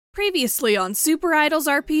Previously on Super Idols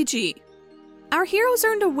RPG. Our heroes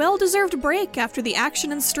earned a well-deserved break after the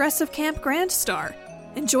action and stress of Camp Grand Star,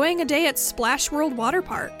 enjoying a day at Splash World Water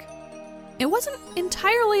Park. It wasn't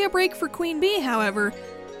entirely a break for Queen Bee, however,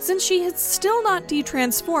 since she had still not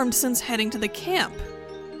de-transformed since heading to the camp.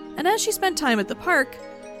 And as she spent time at the park,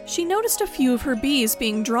 she noticed a few of her bees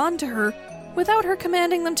being drawn to her without her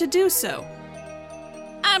commanding them to do so.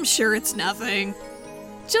 I'm sure it's nothing.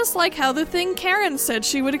 Just like how the thing Karen said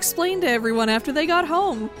she would explain to everyone after they got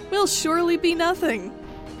home will surely be nothing.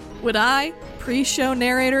 Would I, pre-show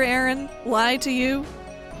narrator Aaron, lie to you?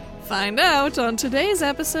 Find out on today's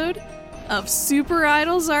episode of Super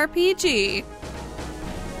Idols RPG.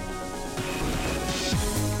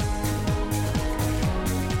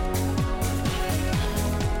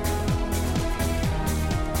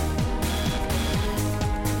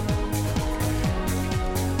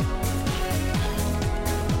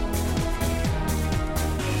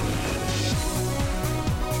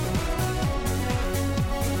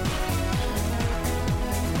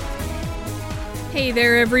 Hey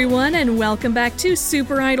there everyone, and welcome back to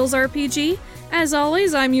Super Idols RPG. As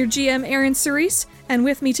always, I'm your GM Aaron Cerise, and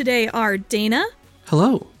with me today are Dana.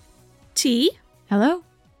 Hello. T. Hello.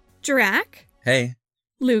 Drac. Hey.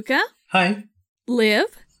 Luca. Hi. Liv.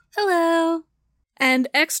 Hello. And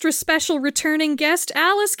extra special returning guest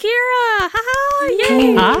Alice Kira. Ha-ha!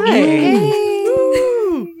 Yay! Hi.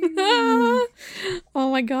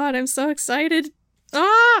 Oh my god, I'm so excited.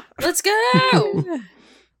 Let's go.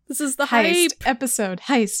 This is the hype. Heist episode.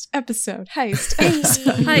 Heist episode. Heist.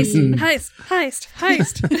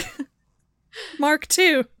 Heist. Mark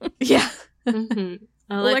II. Yeah. Mm-hmm.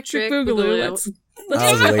 Electric Boogaloo.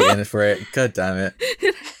 Let's I was waiting for it. God damn it.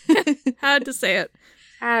 Had to say it.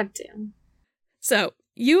 Had to. So,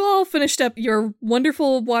 you all finished up your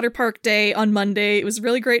wonderful water park day on Monday. It was a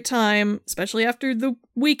really great time, especially after the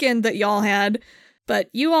weekend that y'all had. But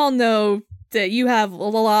you all know that you have a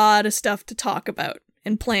lot of stuff to talk about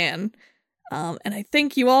and plan. And I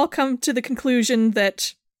think you all come to the conclusion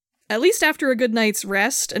that at least after a good night's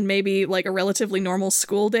rest and maybe like a relatively normal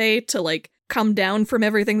school day to like come down from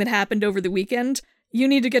everything that happened over the weekend, you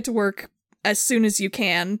need to get to work as soon as you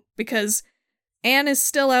can, because Anne is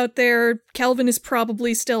still out there, Kelvin is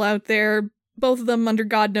probably still out there, both of them under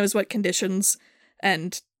God knows what conditions,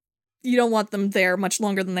 and you don't want them there much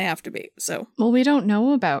longer than they have to be, so. Well, we don't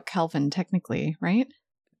know about Kelvin technically, right?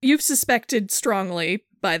 You've suspected strongly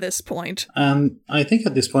by this point. I think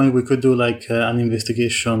at this point we could do like an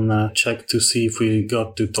investigation check to see if we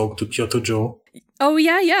got to talk to Kyoto Joe. Oh,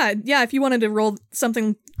 yeah. If you wanted to roll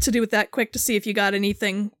something to do with that quick to see if you got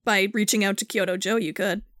anything by reaching out to Kyoto Joe, you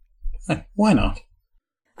could. Why not?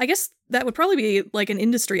 I guess that would probably be like an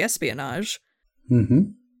industry espionage.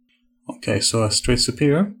 Mm-hmm. Okay, so a straight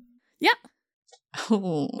superior? Yeah.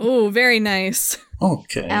 Oh, very nice.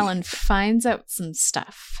 Okay. Alan finds out some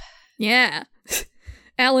stuff. Yeah.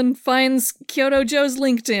 Alan finds Kyoto Joe's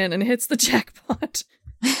LinkedIn and hits the jackpot.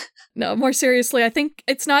 No, more seriously, I think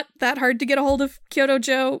it's not that hard to get a hold of Kyoto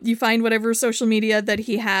Joe. You find whatever social media that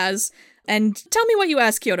he has, and tell me what you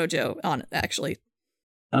ask Kyoto Joe on, actually.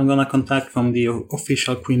 I'm gonna contact from the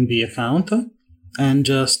official Queen Bee account and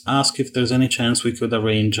just ask if there's any chance we could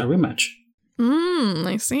arrange a rematch.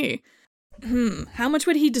 I see. How much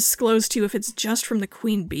would he disclose to you if it's just from the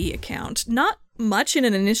Queen Bee account? Not much in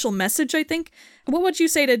an initial message, I think. What would you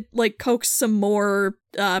say to, like, coax some more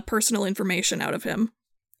personal information out of him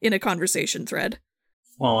in a conversation thread?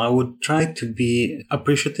 Well, I would try to be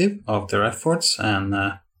appreciative of their efforts and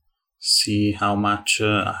see how much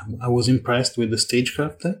I was impressed with the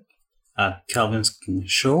stagecraft at Calvin's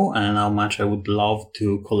show and how much I would love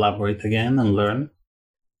to collaborate again and learn.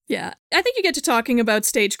 Yeah, I think you get to talking about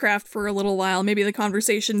stagecraft for a little while. Maybe the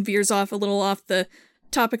conversation veers off a little off the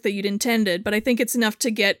topic that you'd intended, but I think it's enough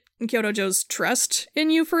to get Kyoto Joe's trust in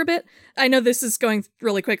you for a bit. I know this is going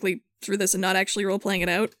really quickly through this and not actually role-playing it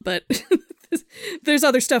out, but there's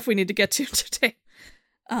other stuff we need to get to today.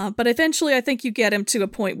 But eventually I think you get him to a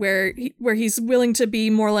point where he's willing to be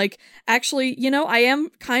more like, actually, I am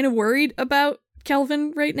kind of worried about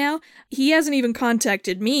Kelvin right now. He hasn't even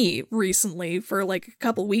contacted me recently for like a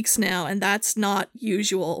couple weeks now, and that's not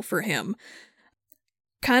usual for him.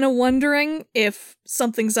 Kind of wondering if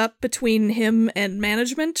something's up between him and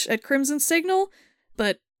management at Crimson Signal,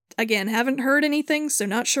 but again, haven't heard anything, so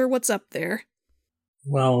not sure what's up there.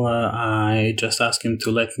 Well, I just asked him to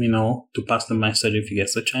let me know, to pass the message if he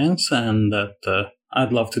gets a chance, and that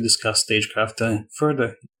I'd love to discuss stagecraft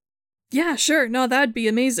further. Yeah, sure. No, that'd be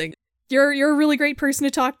amazing. You're a really great person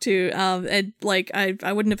to talk to, and like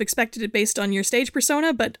I wouldn't have expected it based on your stage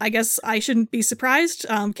persona, but I guess I shouldn't be surprised.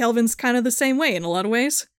 Kelvin's kind of the same way in a lot of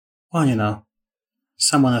ways. Well,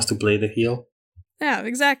 someone has to play the heel. Yeah,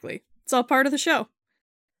 exactly. It's all part of the show.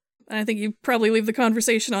 And I think you probably leave the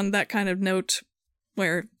conversation on that kind of note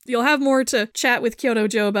where you'll have more to chat with Kyoto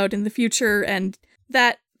Joe about in the future, and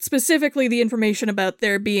that specifically the information about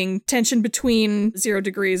there being tension between 0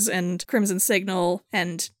 Degrees and Crimson Signal,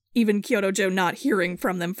 and even Kyoto Joe not hearing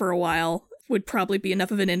from them for a while, would probably be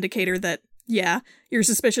enough of an indicator that, yeah, your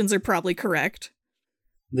suspicions are probably correct.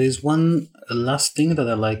 There's one last thing that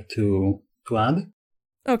I'd like to add.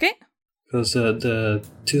 Okay. Because the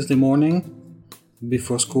Tuesday morning,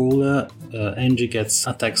 before school, Angie gets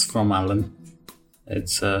a text from Alan.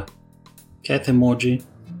 It's a cat emoji,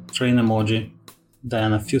 train emoji.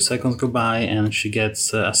 Then a few seconds go by and she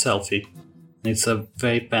gets a selfie. It's a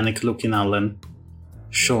very panic-looking Alan,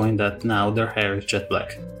 showing that now their hair is jet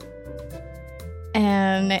black.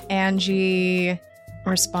 And Angie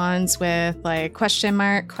responds with like, question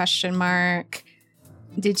mark.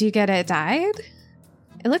 Did you get it dyed?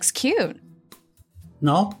 It looks cute.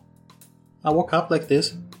 No, I woke up like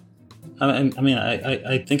this.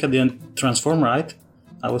 I think I didn't transform right.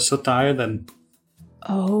 I was so tired and...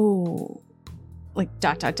 Oh. Like ...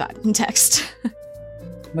 in text.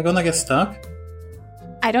 Am I gonna get stuck?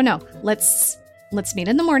 I don't know. Let's meet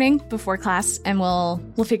in the morning before class and we'll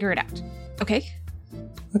figure it out. Okay?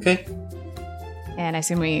 Okay. And I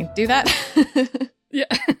assume we do that? Yeah.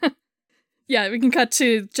 Yeah, we can cut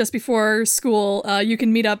to just before school. You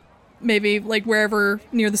can meet up maybe like wherever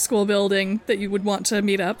near the school building that you would want to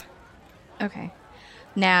meet up. Okay.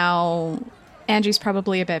 Now, Angie's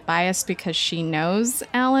probably a bit biased because she knows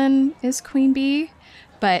Alan is Queen Bee,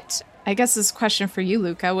 but I guess this question for you,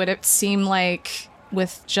 Luca, would it seem like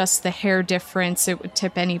with just the hair difference it would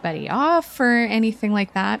tip anybody off or anything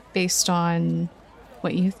like that based on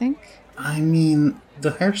what you think? I mean,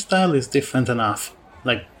 the hairstyle is different enough.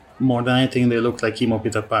 Like, more than anything, they look like emo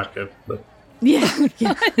Peter Parker, but... Yeah.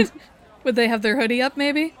 Would they have their hoodie up,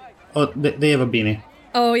 maybe? Oh, they have a beanie.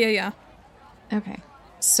 Oh, yeah. Okay.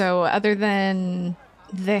 So other than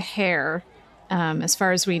the hair, as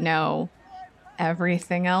far as we know,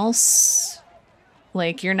 everything else,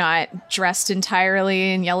 like you're not dressed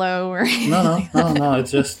entirely in yellow or anything. No,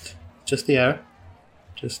 it's just the hair.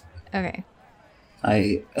 Just... Okay.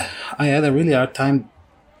 I had a really hard time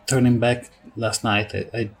turning back last night.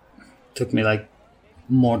 It took me like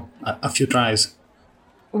a few tries.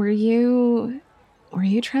 Were you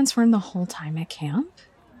transformed the whole time at camp?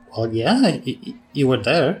 Well, yeah, you were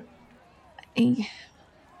there.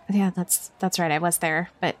 Yeah, that's right. I was there,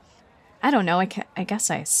 but I don't know. I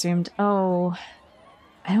guess I assumed. Oh,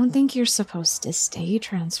 I don't think you're supposed to stay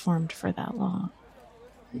transformed for that long.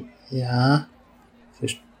 Yeah.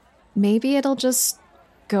 Maybe it'll just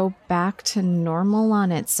go back to normal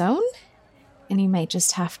on its own, and you might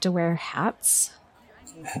just have to wear hats.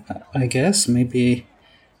 I guess maybe.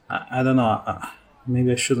 I don't know.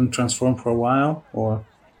 Maybe I shouldn't transform for a while, or.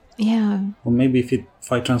 Yeah. Or maybe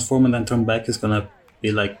if I transform and then turn back, it's gonna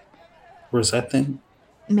be like resetting.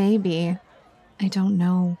 Maybe. I don't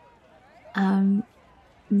know.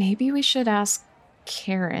 Maybe we should ask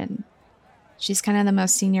Karen. She's kind of the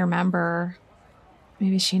most senior member.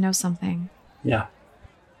 Maybe she knows something. Yeah.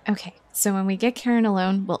 Okay, so when we get Karen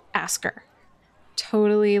alone, we'll ask her.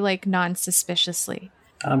 Totally, like, non-suspiciously.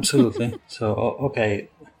 Absolutely. So, okay.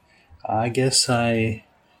 I guess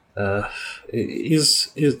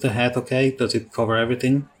is the hat okay? Does it cover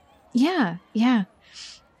everything? Yeah.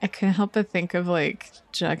 I couldn't help but think of, like,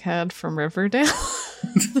 Jughead from Riverdale.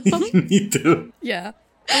 Me too. Yeah.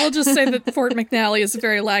 We'll just say that Fort McNally is a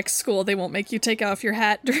very lax school. They won't make you take off your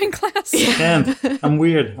hat during class. I can't. I'm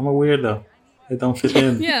weird. I'm a weirdo. I don't fit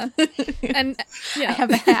in. Yeah. And yeah. I have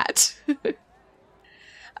a hat.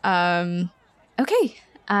 Okay.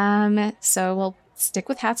 So we'll stick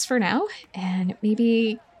with hats for now, and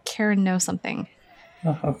maybe Karen knows something.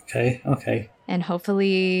 Oh, okay. And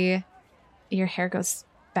hopefully your hair goes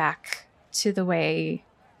back to the way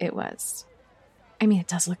it was. I mean, it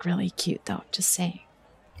does look really cute, though. Just saying.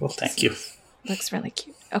 Well, thank you. Looks really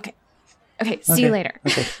cute. Okay, see you later.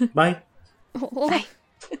 Okay, bye. Bye.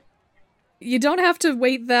 You don't have to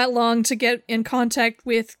wait that long to get in contact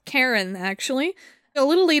with Karen, actually. A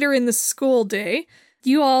little later in the school day,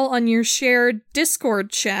 you all on your shared Discord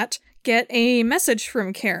chat get a message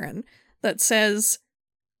from Karen that says,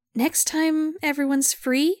 "Next time everyone's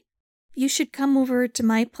free, you should come over to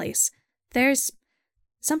my place. There's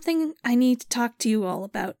something I need to talk to you all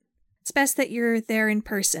about. It's best that you're there in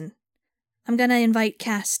person. I'm gonna invite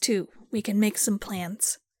Cass, too. We can make some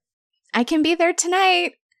plans." I can be there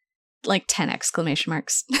tonight. Like 10 exclamation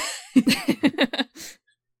marks.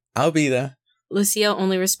 I'll be there. Lucia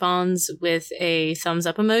only responds with a thumbs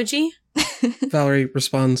up emoji. Valerie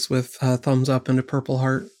responds with a thumbs up and a purple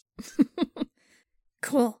heart.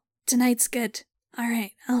 Cool. Tonight's good. All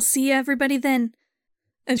right, I'll see everybody then.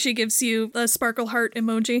 And she gives you a sparkle heart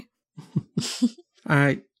emoji. All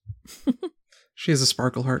right. She is a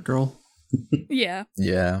sparkle heart girl. Yeah.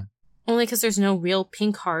 Yeah. Only because there's no real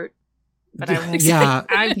pink heart. But I won't Yeah.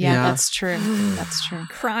 say. Yeah, that's true. That's true.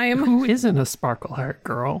 Crime. Who isn't a sparkle heart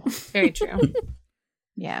girl? Very true.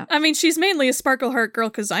 Yeah. I mean, she's mainly a sparkle heart girl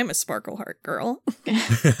because I'm a sparkle heart girl.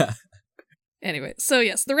 Anyway, so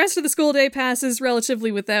yes, the rest of the school day passes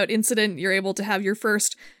relatively without incident. You're able to have your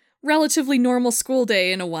first relatively normal school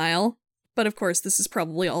day in a while. But of course, this is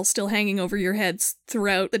probably all still hanging over your heads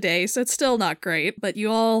throughout the day, so it's still not great. But you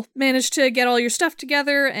all managed to get all your stuff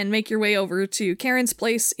together and make your way over to Karen's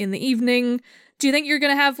place in the evening. Do you think you're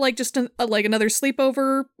gonna have like just like another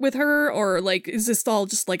sleepover with her, or like is this all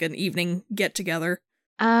just like an evening get together?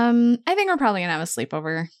 I think we're probably gonna have a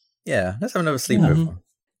sleepover. Yeah, let's have another sleepover.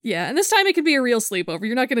 Yeah, and this time it could be a real sleepover.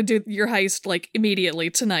 You're not gonna do your heist like immediately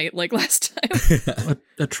tonight like last time.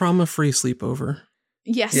 A trauma-free sleepover.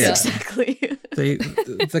 Yes, Yeah. exactly.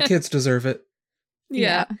 The kids deserve it.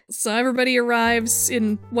 Yeah. So everybody arrives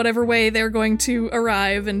in whatever way they're going to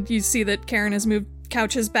arrive, and you see that Karen has moved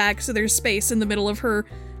couches back so there's space in the middle of her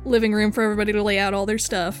living room for everybody to lay out all their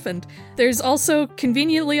stuff. And there's also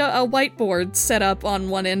conveniently a whiteboard set up on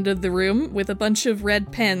one end of the room with a bunch of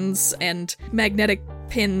red pens and magnetic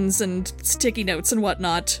pins and sticky notes and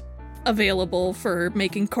whatnot available for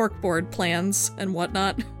making corkboard plans and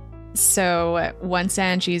whatnot. So once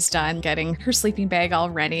Angie's done getting her sleeping bag all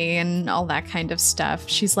ready and all that kind of stuff,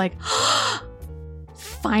 she's like,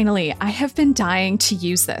 finally, I have been dying to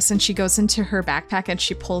use this. And she goes into her backpack and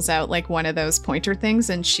she pulls out like one of those pointer things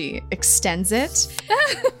and she extends it.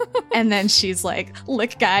 And then she's like,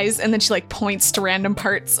 look, guys. And then she like points to random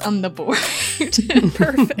parts on the board.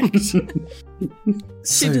 Perfect.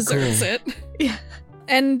 She So deserves cool. it. Yeah.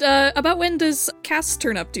 And about when does Cass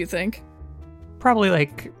turn up, do you think? Probably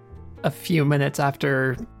like a few minutes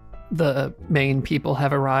after the main people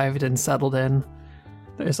have arrived and settled in.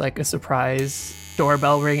 There's like a surprise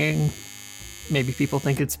doorbell ringing. Maybe people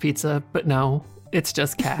think it's pizza, but no, it's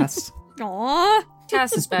just Cass. Aww.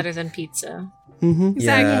 Cass is better than pizza. Mm-hmm.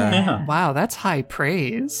 Exactly. Yeah. Wow, that's high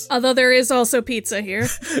praise. Although there is also pizza here.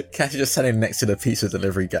 Cass is just standing next to the pizza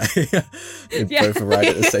delivery guy. They Yeah. both arrived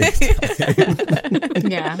at the same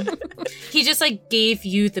time. Yeah. He just like gave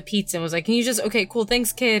you the pizza and was like, can you just, okay, cool,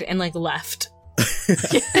 thanks, kid, and like left.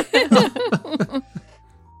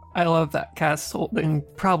 I love that Cass holding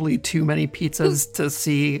probably too many pizzas to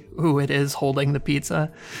see who it is holding the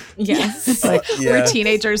pizza. Yes. Like, Yeah. We're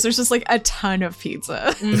teenagers. There's just like a ton of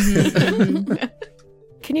pizza.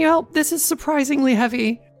 can you help? This is surprisingly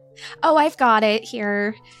heavy. Oh, I've got it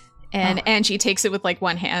here. And Angie takes it with like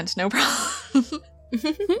one hand. No problem.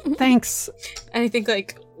 Thanks. And I think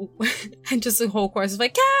like, and just the whole chorus is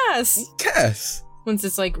like, Cass! Cass! Once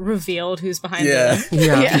it's like revealed who's behind Yeah. the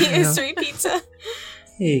Yeah. history pizza.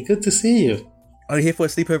 Hey, good to see you. Are you here for a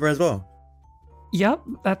sleepover as well? Yep,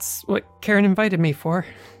 that's what Karen invited me for.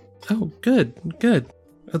 Oh, good. Good.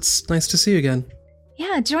 It's nice to see you again.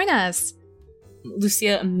 Yeah, join us.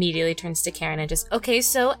 Lucia immediately turns to Karen and just, okay,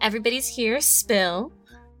 so everybody's here, spill.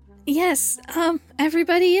 Yes,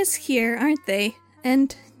 everybody is here, aren't they?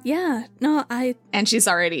 And yeah, no, And she's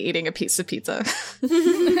already eating a piece of pizza.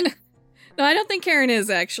 No, I don't think Karen is,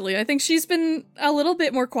 actually. I think she's been a little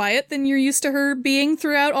bit more quiet than you're used to her being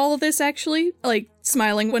throughout all of this, actually. Like,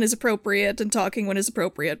 smiling when is appropriate and talking when is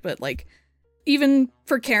appropriate, but, like, even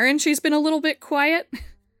for Karen, she's been a little bit quiet.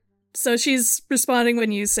 So she's responding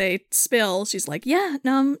when you say spill. She's like, yeah,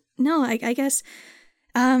 no, I guess,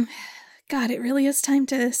 God, it really is time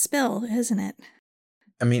to spill, isn't it?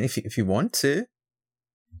 I mean, if you want to.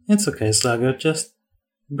 It's okay, Slugger. Just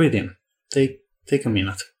breathe in. Take a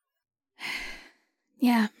minute.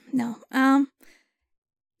 Yeah, no.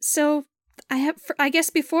 So I guess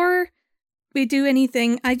before we do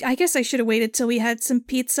anything, I guess I should have waited till we had some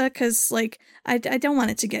pizza, because, like, I don't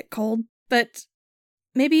want it to get cold. But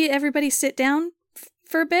maybe everybody sit down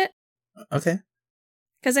for a bit, Okay.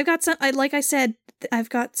 because I've got like I said, I've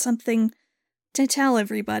got something to tell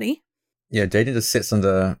everybody. Yeah, Jaden just sits on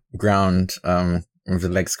the ground with the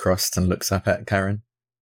legs crossed and looks up at Karen.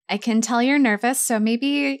 I can tell you're nervous, so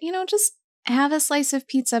maybe, just have a slice of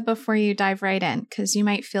pizza before you dive right in, because you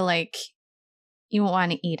might feel like you won't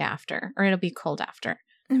want to eat after, or it'll be cold after.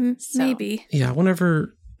 So- Maybe. Yeah,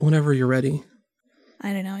 whenever you're ready.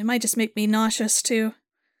 I don't know. It might just make me nauseous, too.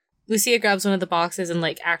 Lucia grabs one of the boxes and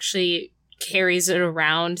like actually carries it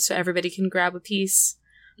around so everybody can grab a piece.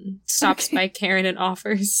 stops by Karen and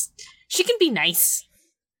offers. She can be nice.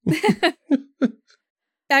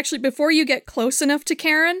 Actually, before you get close enough to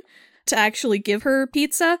Karen to actually give her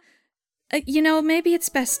pizza, maybe it's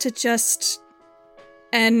best to just...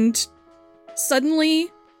 And suddenly,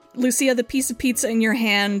 Lucia, the piece of pizza in your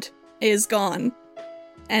hand is gone.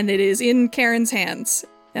 And it is in Karen's hands.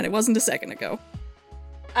 And it wasn't a second ago.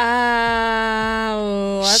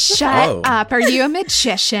 Shut up. Are you a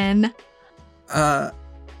magician? What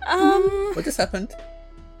just happened?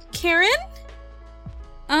 Karen?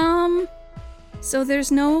 So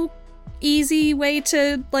there's no easy way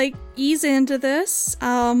to, ease into this.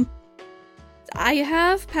 I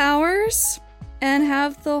have powers and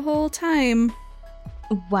have the whole time.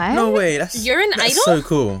 What? No way, You're an idol? So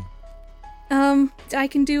cool. I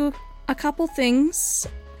can do a couple things.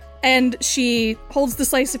 And she holds the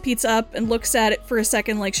slice of pizza up and looks at it for a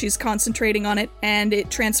second like she's concentrating on it, and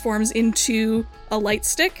it transforms into a light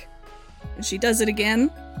stick. And she does it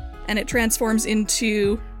again, and it transforms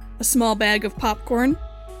into a small bag of popcorn,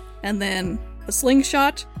 and then a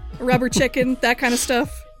slingshot, a rubber chicken, that kind of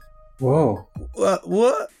stuff. Whoa.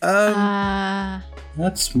 What?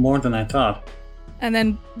 That's more than I thought. And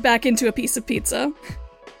then back into a piece of pizza.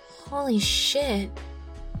 Holy shit.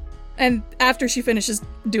 And after she finishes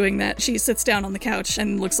doing that, she sits down on the couch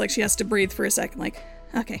and looks like she has to breathe for a second, like,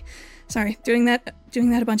 okay, sorry, doing that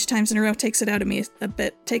a bunch of times in a row takes it out of me a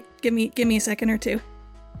bit. Give me a second or two.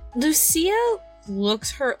 Lucia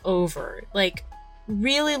looks her over,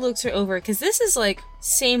 really looks her over, because this is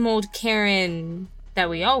same old Karen that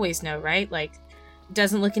we always know, right?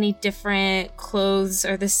 Doesn't look any different, clothes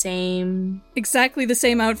are the same. Exactly the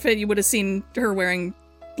same outfit you would have seen her wearing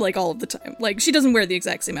all of the time. She doesn't wear the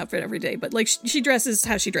exact same outfit every day, but she dresses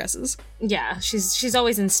how she dresses. Yeah, she's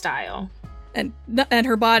always in style. And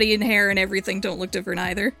her body and hair and everything don't look different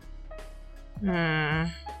either.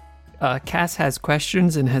 Cass has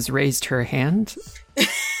questions and has raised her hand.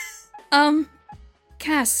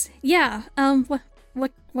 Cass, yeah,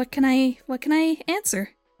 what can I answer?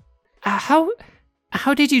 How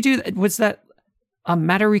did you do that? Was that a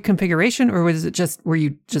matter reconfiguration, or were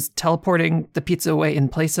you just teleporting the pizza away in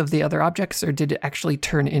place of the other objects, or did it actually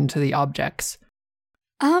turn into the objects?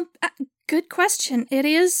 Good question. It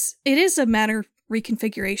is a matter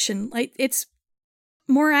reconfiguration. It's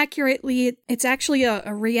more accurately, it's actually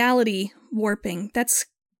a reality warping. That's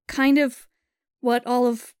kind of what all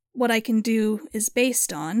of what I can do is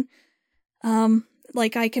based on.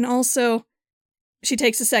 I can also... She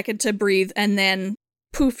takes a second to breathe, and then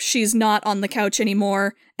poof, she's not on the couch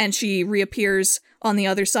anymore, and she reappears on the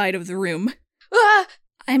other side of the room. Ah!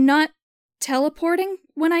 I'm not teleporting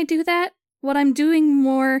when I do that. What I'm doing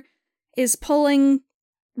more is pulling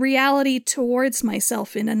reality towards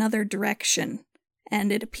myself in another direction,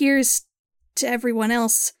 and it appears to everyone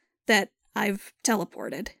else that I've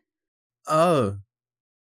teleported. Oh.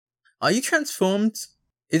 Are you transformed?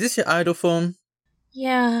 Is this your idol form?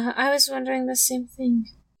 Yeah, I was wondering the same thing.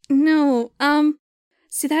 No,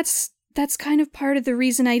 see, that's kind of part of the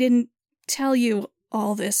reason I didn't tell you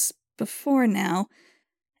all this before now.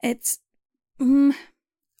 It's,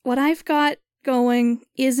 what I've got going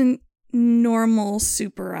isn't normal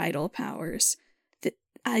super idol powers.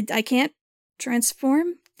 I can't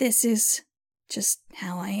transform. This is just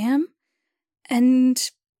how I am. And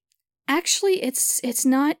actually, it's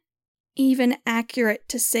not even accurate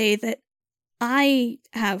to say that I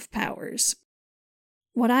have powers.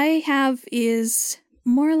 What I have is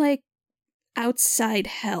more like outside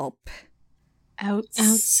help.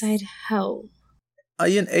 Outside help? Are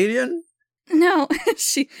you an alien? No,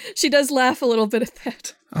 she does laugh a little bit at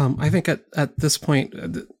that. I think at this point,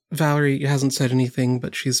 Valerie hasn't said anything,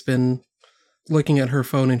 but she's been looking at her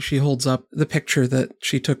phone, and she holds up the picture that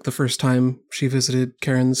she took the first time she visited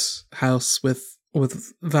Karen's house with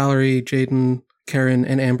Valerie, Jaden, Karen,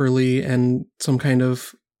 and Amberly, and some kind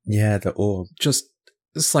of... Yeah, the orb. Just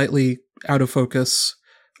slightly out of focus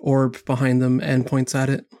orb behind them, and points at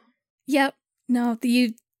it. Yep. No,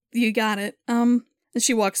 you got it. And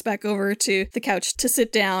she walks back over to the couch to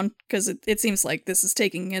sit down, because it seems like this is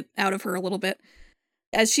taking it out of her a little bit.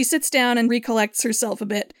 As she sits down and recollects herself a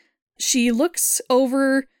bit, she looks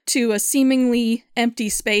over to a seemingly empty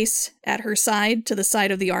space at her side, to the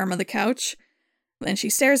side of the arm of the couch. And she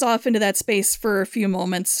stares off into that space for a few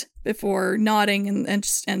moments before nodding and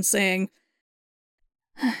saying,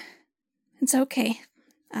 "It's okay.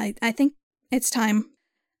 I think it's time.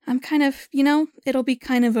 I'm kind of, it'll be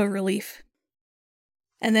kind of a relief."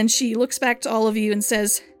 And then she looks back to all of you and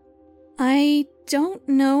says, "I don't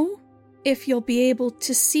know if you'll be able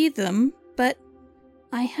to see them, but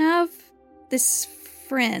I have this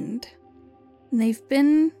friend. They've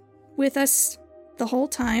been with us the whole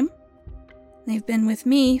time. They've been with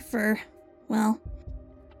me for, well,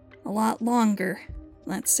 a lot longer,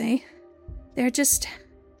 let's say. They're just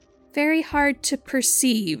very hard to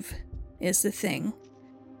perceive, is the thing.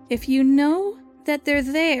 If you know that they're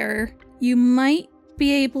there, you might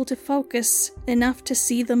be able to focus enough to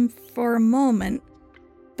see them for a moment.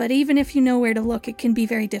 But even if you know where to look, it can be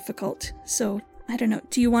very difficult. So, I don't know,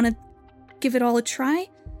 do you want to give it all a try?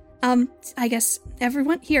 I guess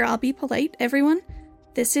everyone, here, I'll be polite. Everyone,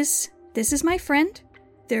 this is my friend.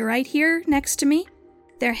 They're right here next to me.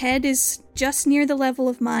 Their head is just near the level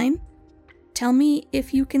of mine. Tell me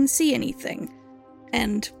if you can see anything.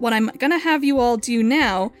 And what I'm gonna have you all do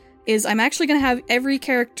now is I'm actually gonna have every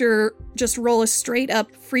character just roll a straight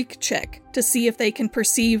up freak check to see if they can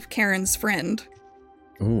perceive Karen's friend.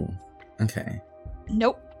 Ooh, okay.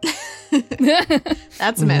 Nope.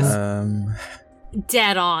 That's a miss.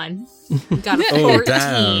 Dead on. Got a Oh, 14.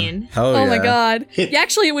 damn. Hell Oh my yeah. god. Yeah,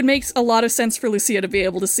 actually, it would make a lot of sense for Lucia to be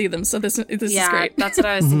able to see them, so this is great. That's what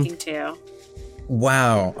I was thinking too.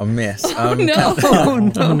 Wow, a miss. Oh no. Oh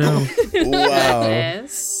no. Wow.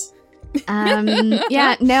 This.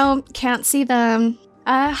 Yeah, no, can't see them.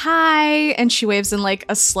 Hi. And she waves in like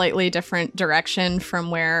a slightly different direction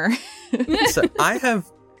from where. So I have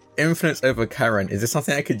influence over Karen. Is this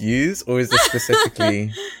something I could use, or is this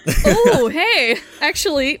specifically? Oh, hey.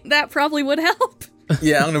 Actually, that probably would help.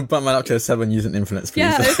 Yeah, I'm gonna bump mine up to a 7 using influence, please.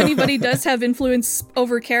 Yeah, if anybody does have influence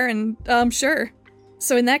over Karen, sure.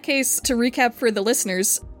 So in that case, to recap for the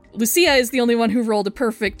listeners, Lucia is the only one who rolled a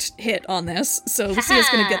perfect hit on this, so Lucia's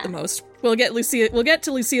gonna get the most. We'll get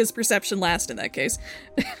to Lucia's perception last in that case.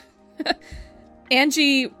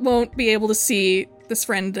 Angie won't be able to see this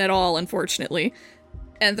friend at all, unfortunately.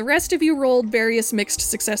 And the rest of you rolled various mixed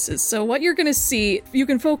successes. So what you're gonna see, you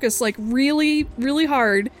can focus like really, really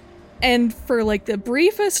hard, and for like the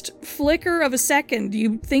briefest flicker of a second,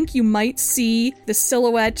 you think you might see the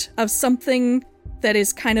silhouette of something that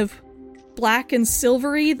is kind of black and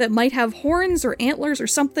silvery that might have horns or antlers or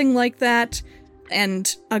something like that,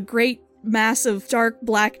 and a great mass of dark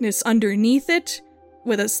blackness underneath it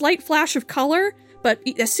with a slight flash of color. But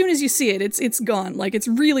as soon as you see it, it's gone. Like, it's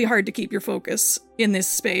really hard to keep your focus in this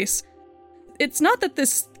space. It's not that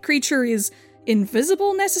this creature is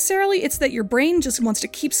invisible necessarily, it's that your brain just wants to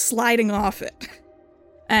keep sliding off it.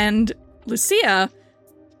 And Lucia,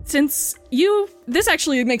 since this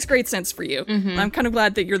actually makes great sense for you. Mm-hmm. I'm kind of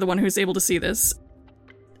glad that you're the one who's able to see this.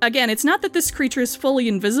 Again, it's not that this creature is fully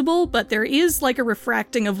invisible, but there is like a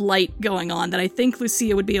refracting of light going on that I think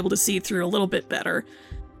Lucia would be able to see through a little bit better.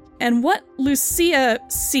 And what Lucia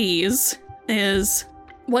sees is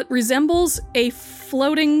what resembles a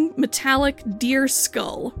floating metallic deer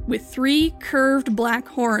skull with 3 curved black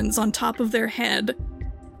horns on top of their head.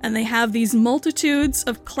 And they have these multitudes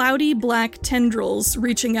of cloudy black tendrils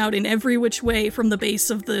reaching out in every which way from the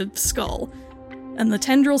base of the skull. And the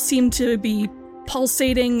tendrils seem to be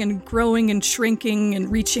pulsating and growing and shrinking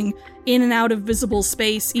and reaching in and out of visible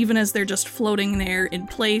space, even as they're just floating there in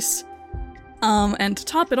place. And to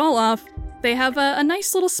top it all off, they have a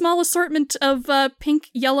nice little small assortment of pink,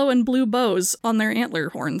 yellow, and blue bows on their antler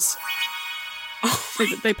horns.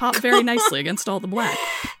 They pop very nicely against all the black.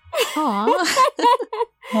 Aww.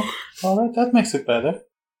 Alright, that makes it better.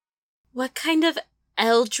 What kind of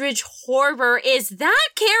eldritch horror is that,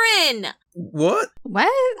 Karen? What?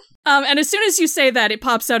 What? And as soon as you say that, it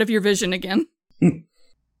pops out of your vision again. Can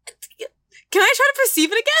I try to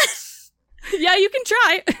perceive it again? Yeah, you can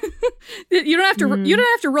try. You don't have to. You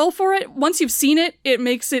don't have to roll for it. Once you've seen it, it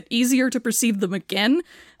makes it easier to perceive them again.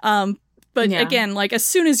 But Yeah. again, like as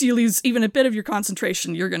soon as you lose even a bit of your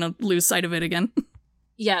concentration, you're gonna lose sight of it again.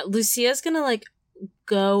 Yeah, Lucia's gonna like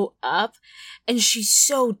go up, and she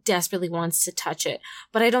so desperately wants to touch it,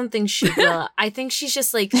 but I don't think she will. I think she's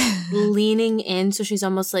just like leaning in, so she's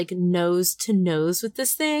almost like nose to nose with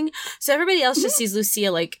this thing. So everybody else just sees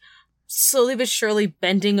Lucia like slowly but surely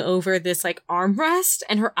bending over this like armrest,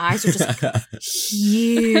 and her eyes are just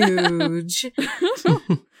huge.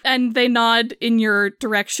 And they nod in your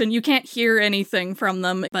direction. You can't hear anything from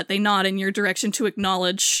them, but they nod in your direction to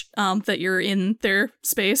acknowledge that you're in their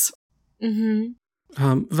space. Mm-hmm.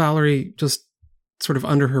 Valerie just sort of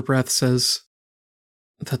under her breath says,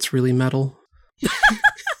 "That's really metal."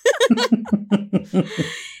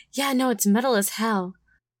 Yeah, no, it's metal as hell.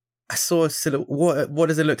 I saw a silhouette. What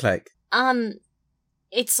does it look like?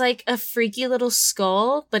 It's like a freaky little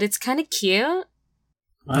skull, but it's kind of cute.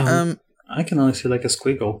 I can only see like a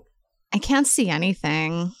squiggle. I can't see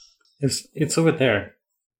anything. It's over there.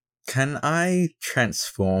 Can I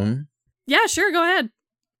transform? Yeah, sure, go ahead.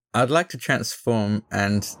 I'd like to transform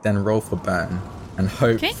and then roll for burn and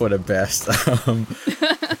hope for the best.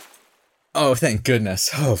 Oh, thank goodness.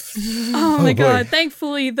 Oh my god,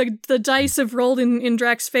 thankfully the dice have rolled in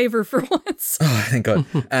Drax's favor for once. Oh, thank god.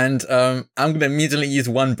 And I'm going to immediately use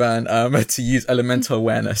one burn to use elemental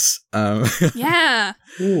awareness. Yeah.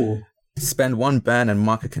 Ooh. Spend one burn and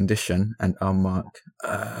mark a condition, and I'll mark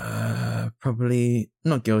probably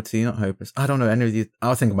not guilty, not hopeless. I don't know any of these.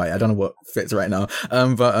 I'll think about it. I don't know what fits right now.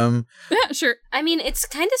 Yeah, sure. I mean, it's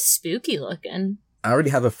kind of spooky looking. I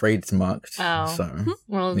already have afraid marked. Oh. So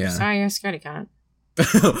Well, yeah. sorry, you're a scaredy cat.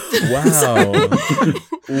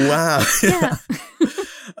 Wow. Yeah.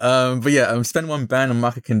 But yeah, spend one burn and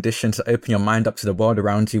mark a condition to open your mind up to the world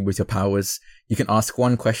around you with your powers. You can ask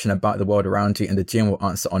one question about the world around you and the GM will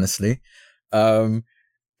answer honestly. Can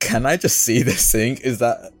I just see this thing? Is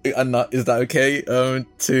that okay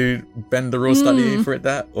to bend the rule slightly for it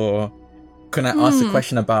that? Or can I ask a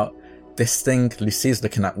question about this thing Lucia's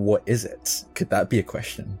looking at? What is it? Could that be a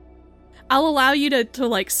question? I'll allow you to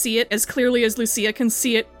like see it as clearly as Lucia can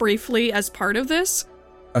see it briefly as part of this.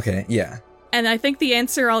 Okay, yeah. And I think the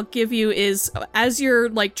answer I'll give you is, as you're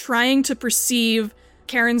like trying to perceive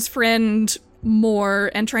Karen's friend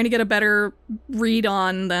more and trying to get a better read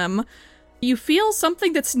on them, you feel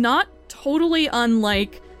something that's not totally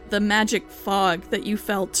unlike the magic fog that you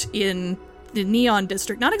felt in the Neon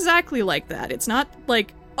District. Not exactly like that. It's not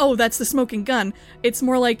like, oh, that's the smoking gun. It's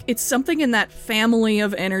more like it's something in that family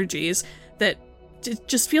of energies that it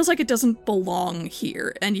just feels like it doesn't belong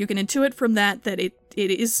here. And you can intuit from that it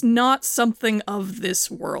is not something of this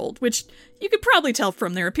world, which you could probably tell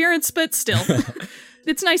from their appearance, but still,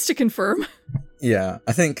 it's nice to confirm. Yeah,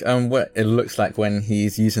 I think what it looks like when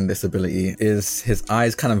he's using this ability is his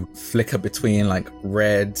eyes kind of flicker between like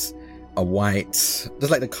red, a white, just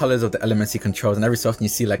like the colors of the elements he controls, and every so often you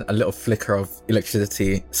see like a little flicker of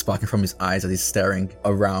electricity sparking from his eyes as he's staring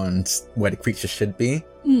around where the creature should be.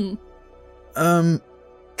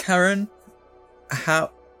 Karen,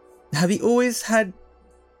 have you always had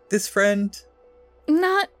this friend?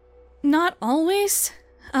 Not always.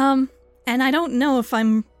 And I don't know if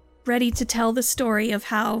I'm ready to tell the story of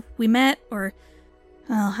how we met or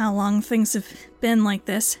how long things have been like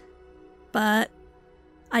this. But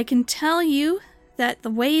I can tell you that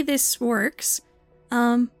the way this works,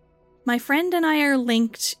 my friend and I are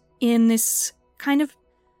linked in this kind of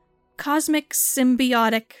cosmic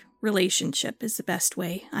symbiotic relationship is the best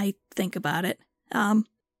way I think about it.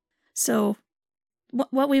 So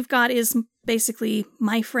what we've got is basically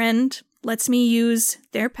my friend lets me use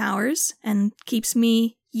their powers and keeps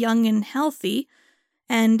me young and healthy,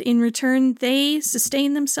 and in return they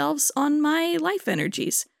sustain themselves on my life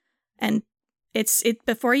energies. And it's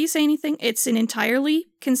before you say anything, it's an entirely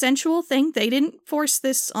consensual thing. They didn't force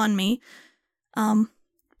this on me.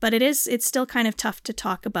 But it's still kind of tough to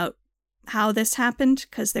talk about how this happened,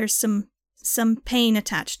 because there's some pain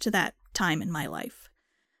attached to that time in my life.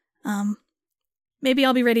 Maybe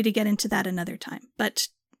I'll be ready to get into that another time. But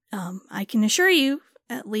I can assure you,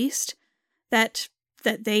 at least, that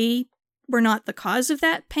they were not the cause of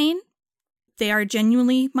that pain. They are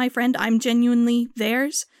genuinely my friend. I'm genuinely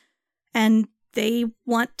theirs. And they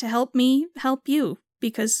want to help me help you,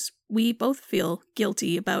 because we both feel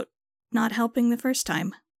guilty about not helping the first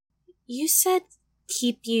time. You said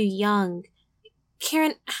keep you young.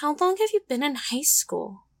 Karen, how long have you been in high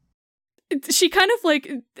school? She kind of like,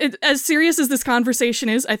 as serious as this conversation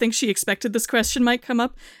is, I think she expected this question might come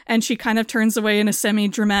up, and she kind of turns away in a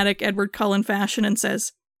semi-dramatic Edward Cullen fashion and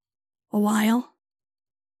says, "A while."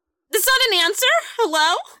 That's not an answer?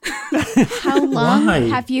 Hello? How long Why?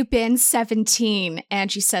 have you been 17?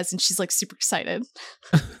 Angie says, and she's like super excited.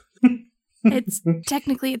 It's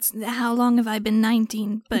how long have I been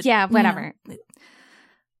 19? But yeah, whatever.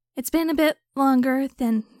 It's been a bit longer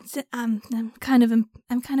than I'm kind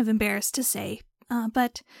of embarrassed to say.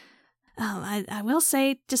 But I will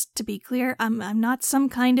say, just to be clear, I'm not some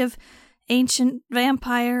kind of ancient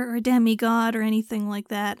vampire or demigod or anything like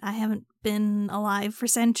that. I haven't been alive for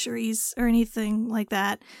centuries or anything like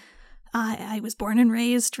that. I was born and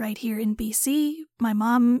raised right here in BC. My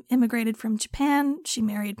mom immigrated from Japan. She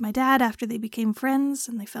married my dad after they became friends,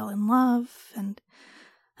 and they fell in love. And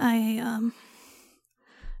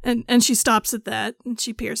And she stops at that, and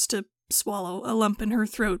she appears to swallow a lump in her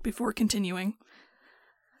throat before continuing.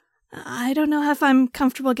 I don't know if I'm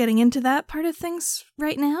comfortable getting into that part of things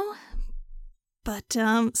right now, but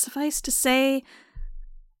suffice to say,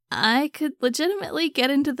 I could legitimately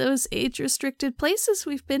get into those age-restricted places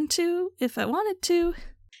we've been to if I wanted to.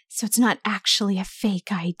 So it's not actually a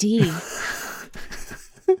fake ID.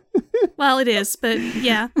 Well, it is, but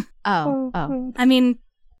yeah. Oh. I mean,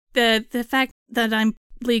 the fact that I'm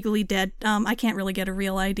legally dead, I can't really get a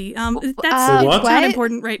real ID. That's what? not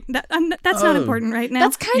important right. That's not important right now.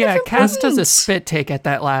 That's kind of important. Cass does a spit take at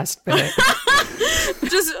that last bit.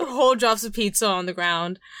 Just whole drops of pizza on the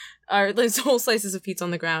ground. Or like whole slices of pizza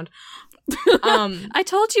on the ground. I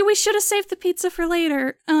told you we should have saved the pizza for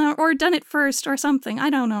later, or done it first, or something. I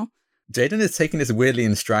don't know. Jaden is taking this weirdly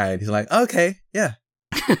in stride. He's like, okay, yeah.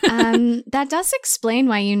 That does explain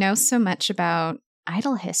why you know so much about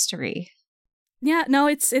idol history. Yeah, no,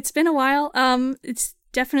 it's been a while. It's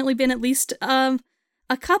definitely been at least a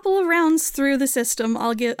couple of rounds through the system.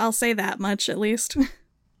 I'll say that much at least.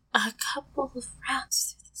 A couple of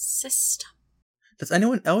rounds through the system. Does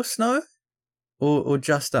anyone else know? Or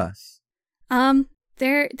just us?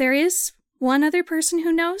 There is one other person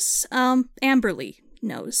who knows. Amberly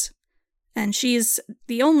knows. And she's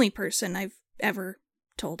the only person I've ever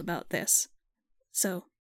told about this. So,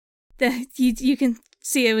 you can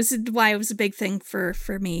see it was why it was a big thing for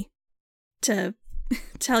me to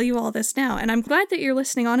tell you all this now. And I'm glad that you're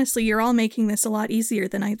listening. Honestly, you're all making this a lot easier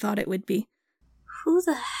than I thought it would be. Who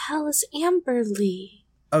the hell is Amberly?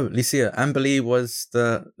 Oh, Lucia, Amberly was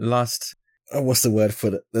the last... what's the word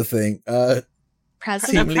for the thing?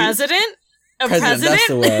 President? Team A lead? president? A President, that's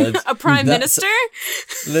the word. A prime That's- minister?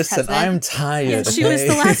 Listen, President. I'm tired. Yeah, she was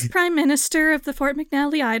the okay? last prime minister of the Fort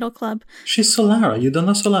McNally Idol Club. She's Solara. You don't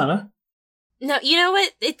know Solara? No, you know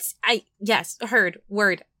what? Yes, heard,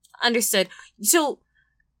 word, understood. So,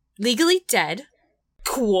 legally dead.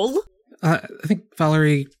 Cool. I think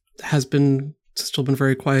Valerie has still been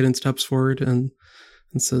very quiet and steps forward and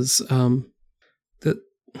says that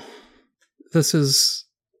this is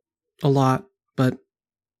a lot, but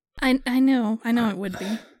I know it would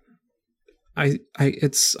be.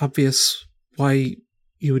 it's obvious why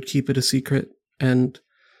you would keep it a secret, and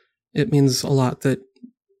it means a lot that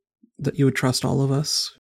you would trust all of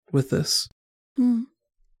us with this.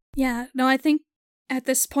 Yeah, no, I think at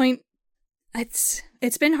this point, it's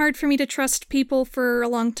been hard for me to trust people for a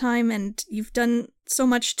long time, and you've done so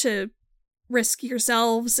much to risk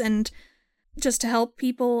yourselves and just to help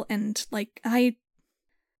people, and like I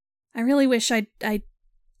really wish I'd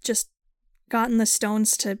just gotten the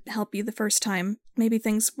stones to help you the first time. Maybe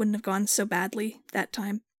things wouldn't have gone so badly that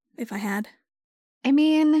time if I had. I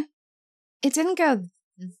mean, it didn't go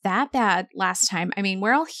that bad last time. I mean,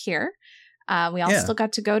 we're all here. We all still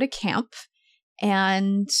got to go to camp.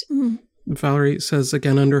 And Valerie says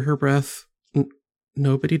again under her breath,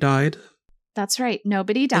 nobody died. that's right.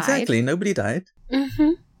 Nobody died. Exactly, nobody died.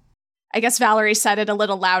 Mm-hmm. I guess Valerie said it a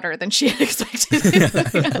little louder than she had expected.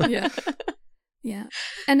 Yeah. Yeah.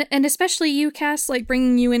 And especially you, Cass, like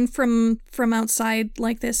bringing you in from outside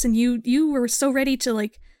like this, and you were so ready to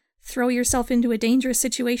like throw yourself into a dangerous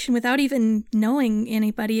situation without even knowing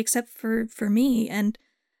anybody except for me. And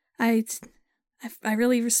I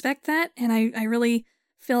really respect that, and I really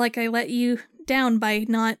feel like I let you down by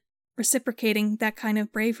not reciprocating that kind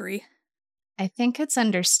of bravery. I think it's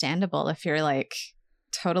understandable if you're like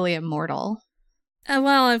totally immortal.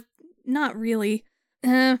 Well, not really.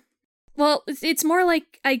 Well, it's more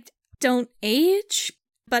like I don't age,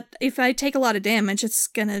 but if I take a lot of damage, it's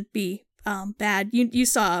gonna be bad. You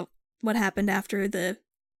saw what happened after the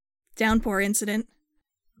downpour incident.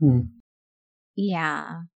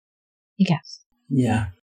 Yeah. I guess. Yeah.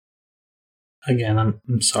 Again,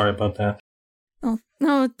 I'm sorry about that. Oh,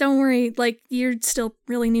 no, don't worry. Like, you're still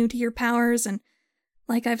really new to your powers, and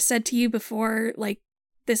like I've said to you before, like,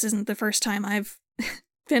 this isn't the first time I've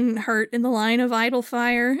been hurt in the line of idle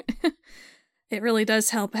fire. It really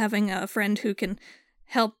does help having a friend who can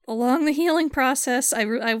help along the healing process,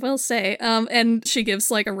 I will say. And she gives,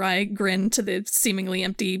 like, a wry grin to the seemingly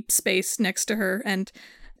empty space next to her, and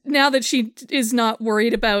now that she is not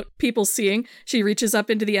worried about people seeing, she reaches up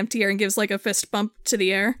into the empty air and gives, like, a fist bump to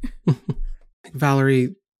the air.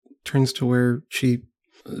 Valerie turns to where she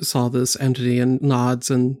saw this entity and nods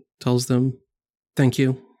and tells them, "Thank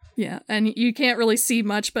you." Yeah, and you can't really see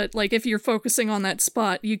much, but, like, if you're focusing on that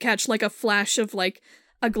spot, you catch, like, a flash of, like,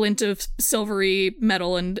 a glint of silvery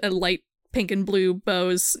metal and a light pink and blue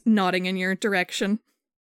bows nodding in your direction.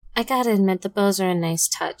 I gotta admit, the bows are a nice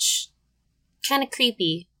touch. Kind of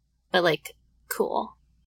creepy, but, like, cool.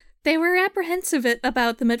 They were apprehensive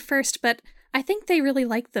about them at first, but I think they really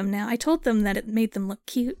like them now. I told them that it made them look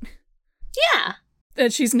cute. Yeah.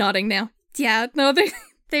 And she's nodding now. Yeah, no,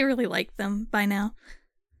 they really like them by now.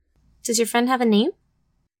 Does your friend have a name?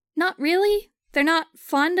 Not really. They're not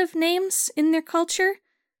fond of names in their culture.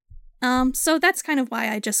 So that's kind of why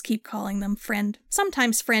I just keep calling them friend.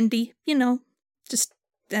 Sometimes friendy, you know, just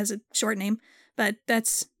as a short name. But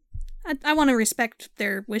that's... I want to respect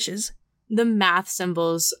their wishes. the math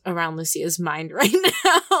symbols around Lucia's mind right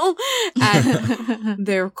now at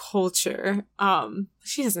their culture.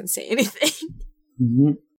 She doesn't say anything.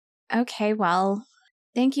 Mm-hmm. Okay, well,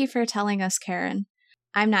 thank you for telling us, Karen.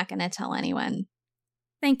 I'm not going to tell anyone.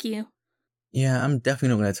 Thank you. Yeah, I'm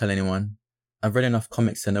definitely not going to tell anyone. I've read enough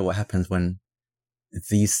comics to know what happens when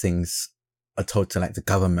these things are told to, like, the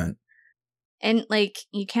government. And, like,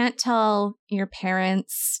 you can't tell your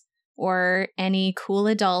parents or any cool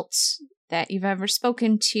adult that you've ever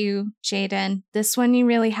spoken to, Jaden. This one you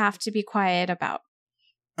really have to be quiet about.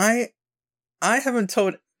 I haven't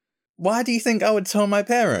told... Why do you think I would tell my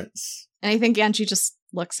parents? And I think Angie just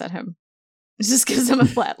looks at him. It just gives him a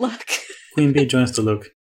flat look. Queen Bee joins the look.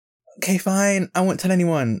 Okay, fine. I won't tell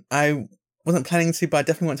anyone. I wasn't planning to, but I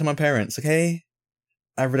definitely won't tell my parents, okay?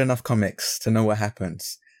 I've read enough comics to know what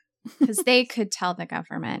happens. Because they could tell the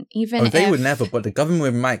government, even if... they would never, but the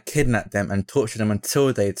government might kidnap them and torture them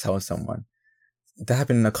until they tell someone. That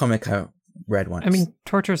happened in a comic I read once. I mean,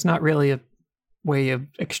 torture's not really a way of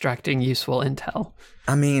extracting useful intel.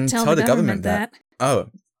 I mean, tell the government that. Oh,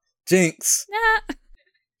 jinx. Nah.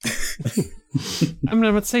 I'm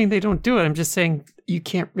not saying they don't do it. I'm just saying you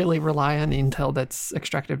can't really rely on intel that's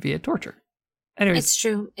extracted via torture. Anyways. It's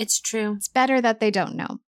true. It's true. It's better that they don't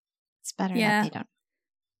know. It's better that they don't.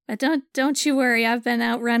 But don't you worry. I've been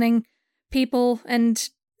outrunning people and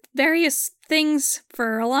various things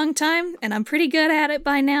for a long time, and I'm pretty good at it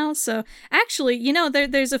by now. So actually, you know,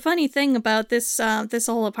 there's a funny thing about this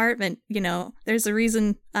whole apartment. You know, there's a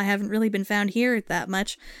reason I haven't really been found here that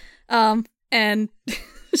much. And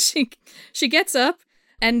she gets up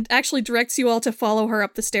and actually directs you all to follow her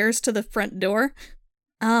up the stairs to the front door.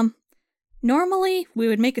 Normally we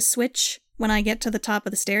would make a switch when I get to the top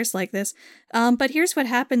of the stairs like this. But here's what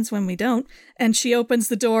happens when we don't. And she opens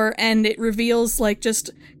the door and it reveals like just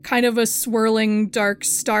kind of a swirling dark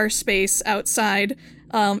star space outside.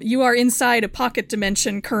 You are inside a pocket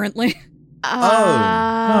dimension currently.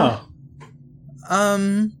 Oh,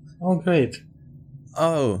 great.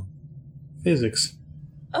 Oh. Physics.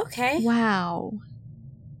 Okay. Wow.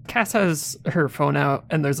 Cass has her phone out,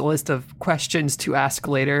 and there's a list of questions to ask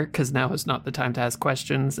later, because now is not the time to ask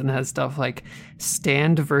questions, and has stuff like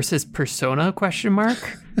stand versus persona, ?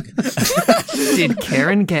 Did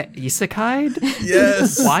Karen get isekai'd?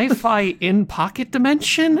 Yes. Wi-Fi in pocket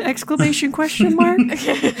dimension? ! Cass and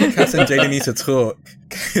Jaden need to talk.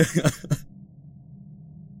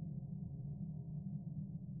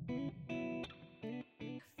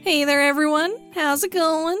 Hey there, everyone. How's it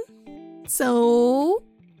going? So,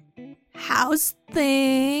 how's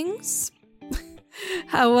things?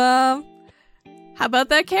 How about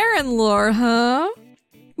that Karen lore, huh?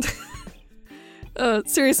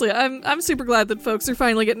 Seriously, I'm super glad that folks are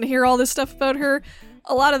finally getting to hear all this stuff about her.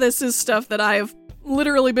 A lot of this is stuff that I've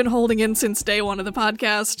literally been holding in since day one of the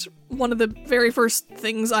podcast. One of the very first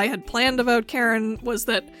things I had planned about Karen was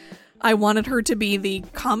that I wanted her to be the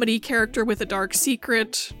comedy character with a dark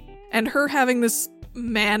secret, and her having this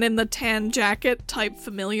man in the tan jacket type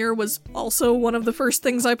familiar was also one of the first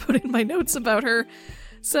things I put in my notes about her.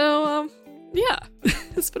 So, yeah,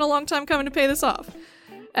 it's been a long time coming to pay this off.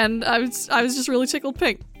 And I was just really tickled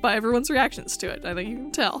pink by everyone's reactions to it. I think you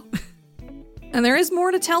can tell. And there is more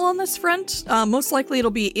to tell on this front. Most likely it'll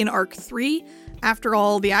be in Arc 3. After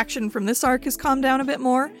all, the action from this arc has calmed down a bit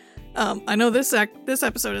more. I know this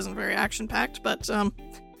episode isn't very action-packed, but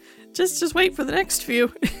just wait for the next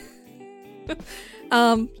few.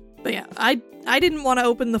 But yeah, I didn't want to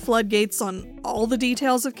open the floodgates on all the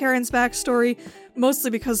details of Karen's backstory, mostly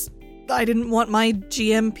because I didn't want my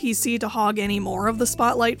GM PC to hog any more of the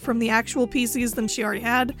spotlight from the actual PCs than she already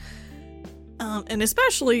had. And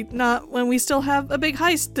especially not when we still have a big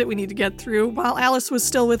heist that we need to get through while Alice was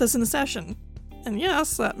still with us in the session. And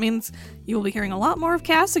yes, that means you will be hearing a lot more of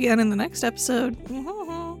Cass again in the next episode.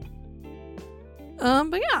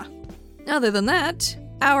 But yeah, other than that,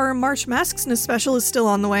 our March Masksness special is still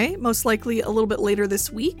on the way, most likely a little bit later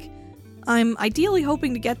this week. I'm ideally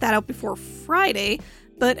hoping to get that out before Friday,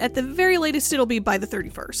 but at the very latest it'll be by the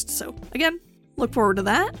 31st, so again, look forward to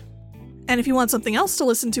that. And if you want something else to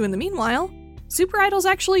listen to in the meanwhile, Super Idols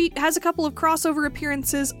actually has a couple of crossover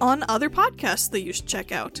appearances on other podcasts that you should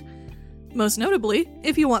check out. Most notably,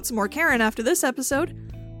 if you want some more Karen after this episode,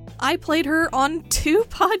 I played her on 2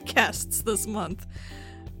 podcasts this month.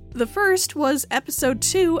 The first was episode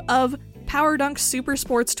 2 of Power Dunk Super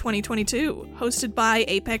Sports 2022, hosted by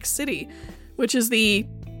Apex City, which is the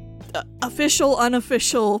official,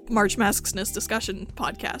 unofficial March Masksness discussion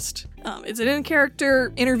podcast. It's an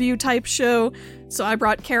in-character interview type show, so I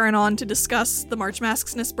brought Karen on to discuss the March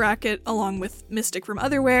Masksness bracket along with Mystic from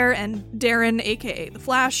Otherwhere and Darren, aka The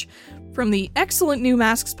Flash, from the excellent new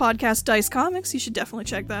Masks podcast, Dice Comics. You should definitely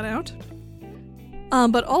check that out.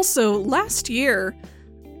 But also, last year,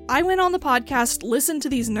 I went on the podcast, listened to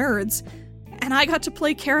these nerds, and I got to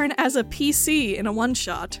play Karen as a PC in a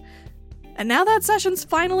one-shot. And now that session's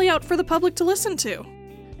finally out for the public to listen to.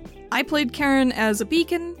 I played Karen as a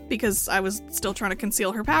beacon, because I was still trying to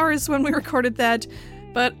conceal her powers when we recorded that,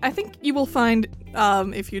 but I think you will find,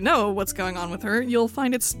 if you know what's going on with her, you'll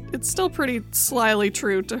find it's still pretty slyly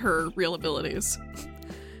true to her real abilities.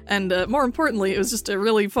 And more importantly, it was just a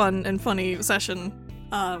really fun and funny session.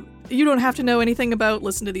 You don't have to know anything about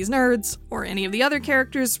Listen to These Nerds, or any of the other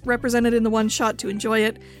characters represented in the one-shot to enjoy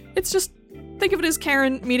it. It's just, think of it as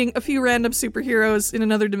Karen meeting a few random superheroes in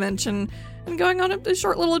another dimension, and going on a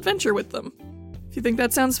short little adventure with them. If you think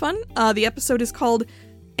that sounds fun, the episode is called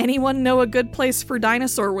Anyone Know a Good Place for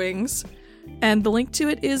Dinosaur Wings? And the link to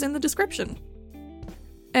it is in the description.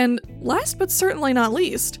 And last but certainly not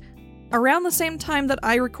least, around the same time that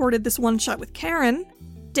I recorded this one-shot with Karen,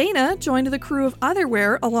 Dana joined the crew of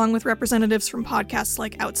Otherware along with representatives from podcasts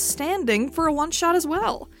like Outstanding for a one-shot as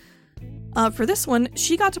well. For this one,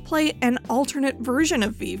 she got to play an alternate version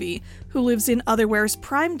of Vivi, who lives in Otherware's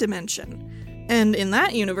Prime Dimension. And in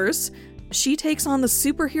that universe, she takes on the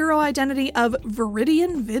superhero identity of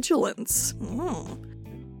Viridian Vigilance.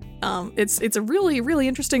 It's a really, really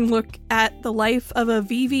interesting look at the life of a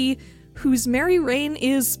Vivi whose Mary Rain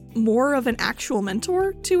is more of an actual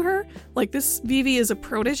mentor to her. Like, this Vivi is a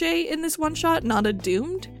protege in this one-shot, not a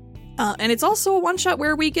doomed. And it's also a one-shot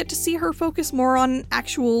where we get to see her focus more on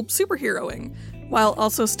actual superheroing, while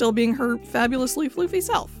also still being her fabulously floofy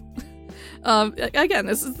self. Again,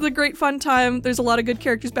 this is a great fun time. There's a lot of good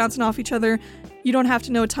characters bouncing off each other. You don't have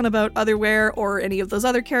to know a ton about Otherware or any of those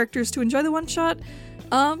other characters to enjoy the one-shot.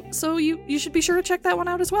 So you should be sure to check that one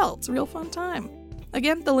out as well. It's a real fun time.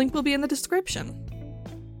 Again, the link will be in the description.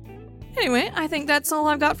 Anyway, I think that's all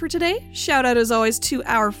I've got for today. Shout out as always to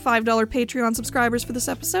our $5 Patreon subscribers for this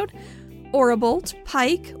episode: Orabolt,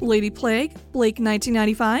 Pike, Lady Plague,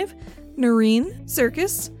 Blake1995, Noreen,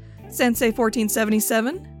 Circus,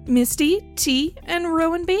 Sensei1477, Misty, T, and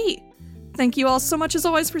Rowan B. Thank you all so much as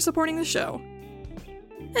always for supporting the show.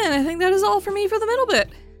 And I think that is all for me for the middle bit.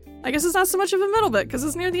 I guess it's not so much of a middle bit because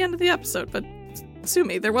it's near the end of the episode, but sue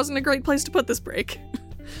me, there wasn't a great place to put this break.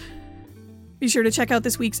 Be sure to check out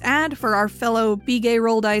this week's ad for our fellow Be Gay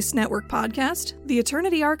Roll Dice Network podcast, The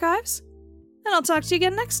Eternity Archives, and I'll talk to you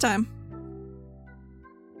again next time.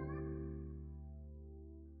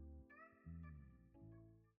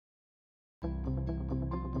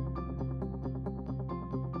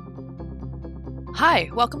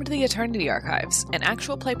 Hi, welcome to the Eternity Archives, an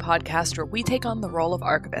actual play podcast where we take on the role of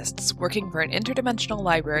archivists, working for an interdimensional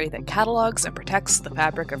library that catalogs and protects the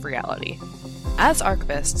fabric of reality. As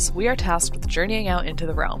archivists, we are tasked with journeying out into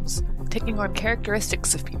the realms, taking on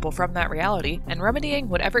characteristics of people from that reality, and remedying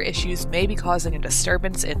whatever issues may be causing a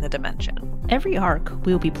disturbance in the dimension. Every arc,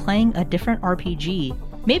 we will be playing a different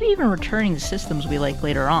RPG, maybe even returning to systems we like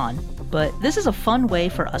later on. But this is a fun way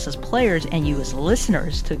for us as players and you as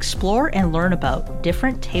listeners to explore and learn about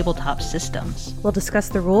different tabletop systems. We'll discuss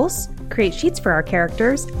the rules, create sheets for our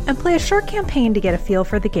characters, and play a short campaign to get a feel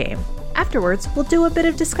for the game. Afterwards, we'll do a bit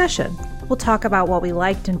of discussion. We'll talk about what we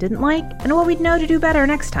liked and didn't like, and what we'd know to do better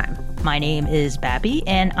next time. My name is Babby,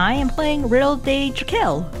 and I am playing Riddle de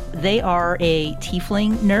Drakel. They are a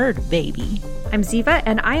tiefling nerd baby. I'm Ziva,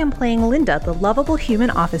 and I am playing Linda, the lovable human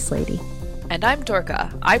office lady. And I'm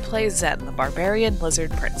Dorka. I play Zen, the barbarian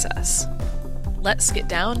lizard princess. Let's get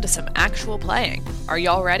down to some actual playing. Are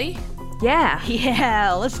y'all ready? Yeah!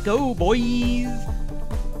 Yeah, let's go, boys!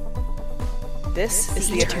 This is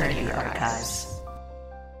the Eternity Archives.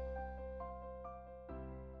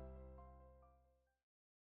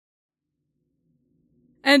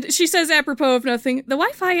 And she says, apropos of nothing, the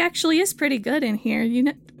Wi-Fi actually is pretty good in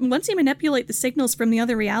here. Once you manipulate the signals from the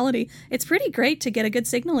other reality, it's pretty great to get a good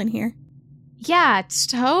signal in here. Yeah, it's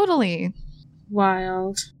totally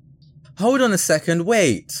Wild. Hold on a second,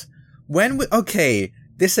 wait. Okay,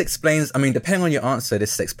 this explains, depending on your answer,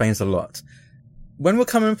 this explains a lot. When we're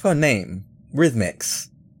coming for a name, Rhythmix,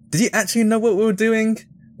 did you actually know what we were doing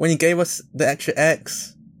when you gave us the extra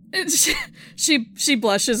X? She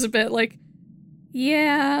blushes a bit, like,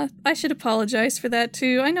 yeah, I should apologize for that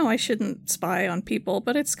too. I know I shouldn't spy on people,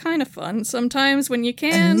 but it's kind of fun sometimes when you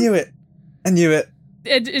can. I knew it.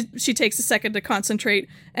 She takes a second to concentrate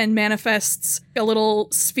and manifests a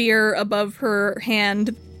little sphere above her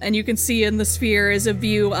hand, and you can see in the sphere is a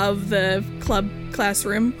view of the club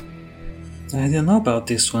classroom. I don't know about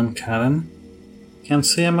this one, Karen. Can't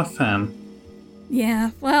say I'm a fan. Yeah,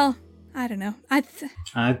 well, I don't know. I-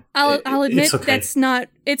 I'll admit it's okay. that's not.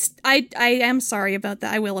 It's. I am sorry about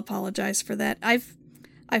that. I will apologize for that. I've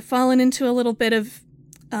fallen into a little bit of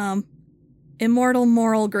immortal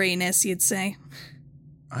moral grayness, you'd say.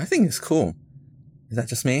 I think it's cool. Is that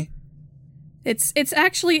just me?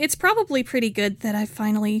 It's probably pretty good that I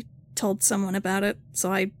finally told someone about it,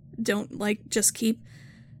 so I don't just keep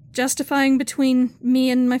justifying between me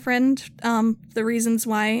and my friend the reasons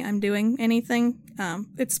why I'm doing anything.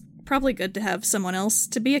 It's probably good to have someone else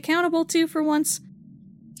to be accountable to for once.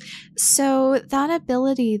 So that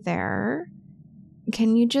ability there,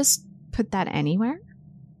 can you just put that anywhere?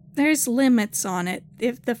 There's limits on it.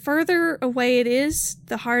 If the further away it is,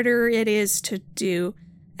 the harder it is to do.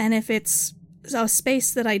 And if it's a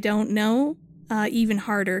space that I don't know, even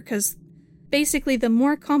harder, because basically the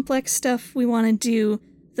more complex stuff we want to do,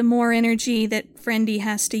 the more energy that Friendy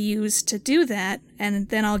has to use to do that, and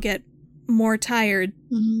then I'll get more tired.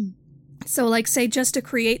 Mm-hmm. So, say, just to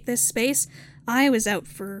create this space, I was out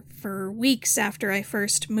for weeks after I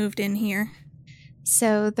first moved in here.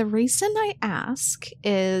 So the reason I ask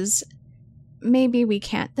is maybe we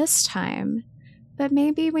can't this time, but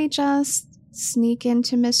maybe we just sneak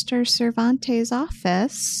into Mr. Cervantes'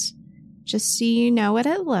 office just so you know what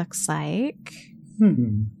it looks like.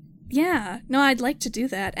 Yeah, no, I'd like to do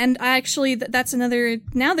that. And I actually, that's another,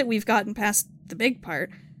 now that we've gotten past the big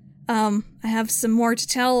part, I have some more to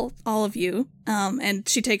tell all of you. And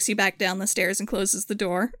she takes you back down the stairs and closes the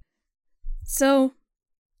door. So,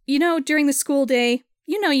 during the school day,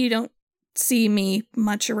 you don't see me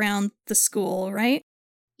much around the school, right?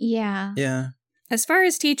 Yeah. Yeah. As far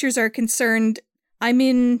as teachers are concerned, I'm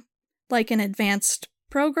in, an advanced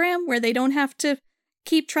program where they don't have to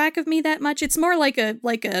keep track of me that much. It's more like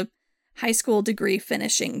a high school degree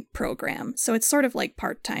finishing program. So it's sort of like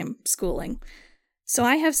part-time schooling. So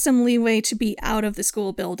I have some leeway to be out of the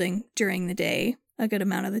school building during the day, a good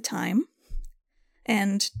amount of the time.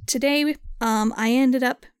 And today, we ended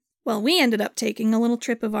up taking a little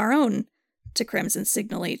trip of our own to Crimson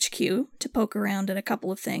Signal HQ to poke around at a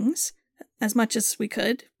couple of things, as much as we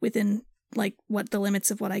could, within, what the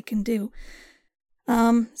limits of what I can do.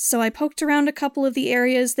 So I poked around a couple of the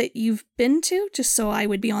areas that you've been to, just so I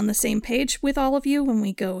would be on the same page with all of you when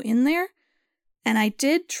we go in there. And I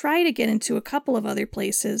did try to get into a couple of other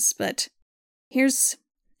places, but here's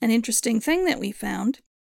an interesting thing that we found.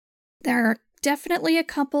 There are definitely a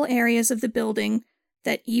couple areas of the building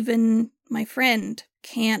that even my friend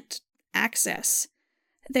can't access.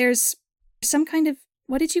 There's some kind of,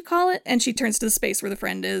 what did you call it? And she turns to the space where the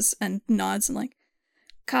friend is and nods and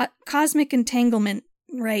cosmic entanglement,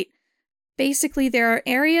 right? Basically, there are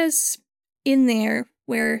areas in there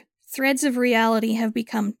where threads of reality have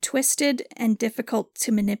become twisted and difficult to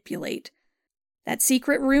manipulate. That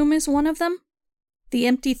secret room is one of them. The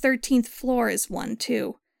empty 13th floor is one,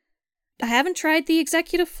 too. I haven't tried the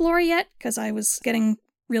executive floor yet, because I was getting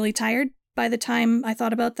really tired by the time I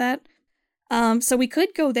thought about that. So we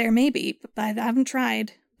could go there, maybe, but I haven't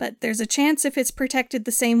tried. But there's a chance if it's protected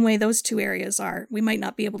the same way those two areas are, we might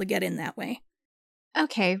not be able to get in that way.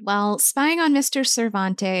 Okay, well, spying on Mr.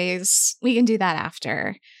 Cervantes, we can do that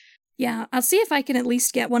after. Yeah, I'll see if I can at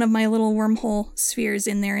least get one of my little wormhole spheres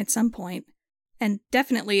in there at some point. And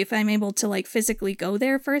definitely, if I'm able to, physically go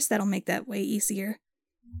there first, that'll make that way easier.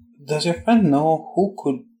 Does your friend know who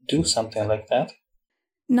could do something like that?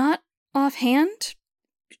 Not offhand.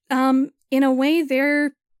 In a way,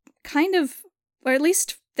 they're kind of, or at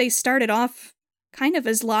least they started off kind of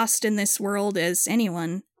as lost in this world as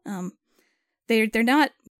anyone. They're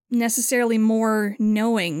not necessarily more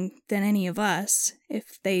knowing than any of us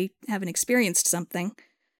if they haven't experienced something.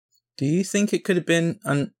 Do you think it could have been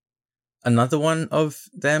another one of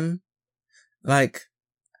them?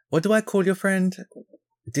 What do I call your friend?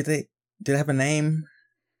 Did they have a name?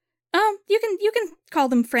 You can call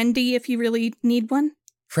them Friendy if you really need one.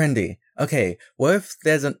 Friendy. Okay. What if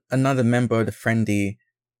there's another member of the Friendy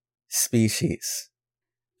species?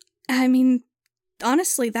 I mean,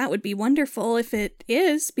 honestly, that would be wonderful if it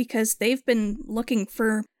is, because they've been looking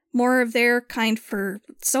for more of their kind for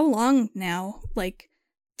so long now.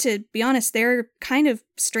 To be honest, they're kind of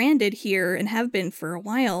stranded here and have been for a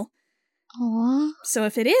while. Aww. So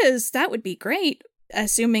if it is, that would be great,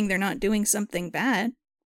 assuming they're not doing something bad.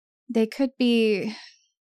 They could be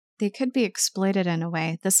exploited in a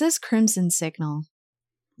way. This is Crimson Signal.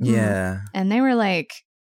 Yeah. And they were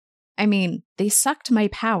they sucked my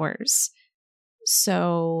powers.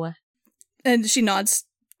 So. And she nods.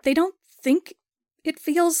 They don't think it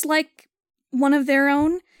feels like one of their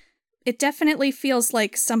own. It definitely feels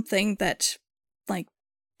like something that,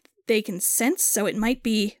 they can sense, so it might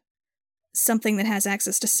be something that has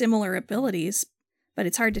access to similar abilities, but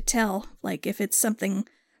it's hard to tell, like, if it's something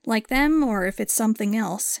like them or if it's something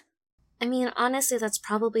else. I mean, honestly, that's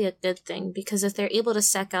probably a good thing, because if they're able to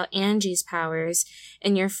suck out Angie's powers,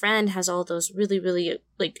 and your friend has all those really, really,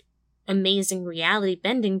 like, amazing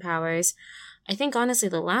reality-bending powers, I think, honestly,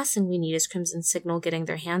 the last thing we need is Crimson Signal getting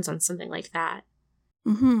their hands on something like that.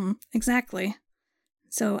 Mm-hmm, exactly.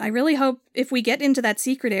 So I really hope if we get into that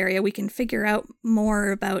secret area, we can figure out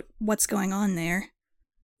more about what's going on there.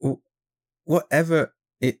 Whatever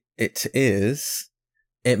it is,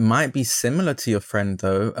 it might be similar to your friend,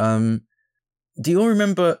 though. Do you all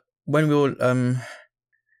remember when we were,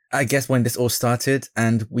 I guess when this all started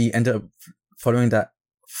and we ended up following that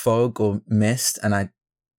fog or mist, and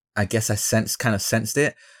I guess I kind of sensed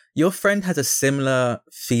it? Your friend has a similar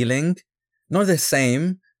feeling, not the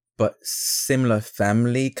same, but similar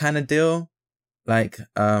family kind of deal. Like,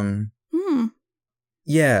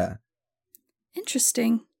 yeah.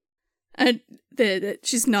 Interesting.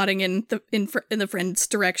 She's nodding in the friend's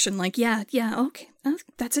direction, like, yeah, okay,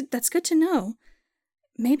 that's good to know.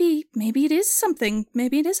 Maybe it is something.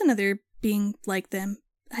 Maybe it is another being like them.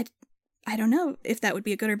 I don't know if that would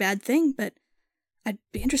be a good or bad thing, but I'd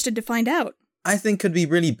be interested to find out. I think could be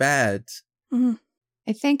really bad. Mm-hmm.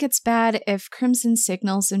 I think it's bad if Crimson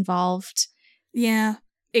Signal's involved. Yeah,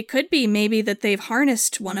 it could be maybe that they've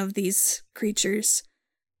harnessed one of these creatures.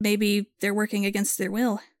 Maybe they're working against their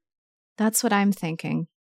will. That's what I'm thinking.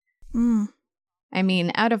 Mm. I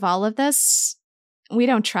mean, out of all of this, we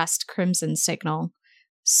don't trust Crimson Signal.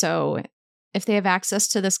 So if they have access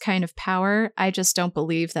to this kind of power, I just don't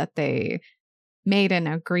believe that they made an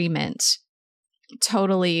agreement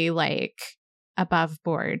totally, like, above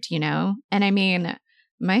board, you know? And I mean,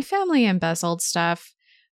 my family embezzled stuff,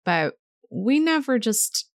 but we never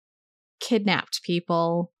just kidnapped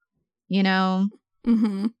people, you know?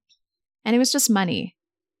 Mm-hmm. And it was just money.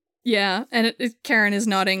 Yeah, and Karen is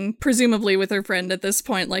nodding, presumably with her friend at this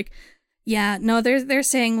point, like, yeah, no, they're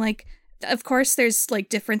saying, like, of course there's, like,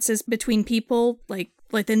 differences between people, like,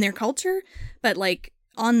 within their culture, but, like,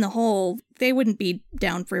 on the whole, they wouldn't be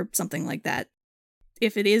down for something like that.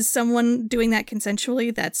 If it is someone doing that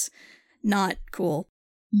consensually, that's not cool.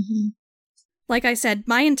 Mm-hmm. Like I said,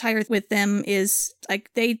 my entire with them is,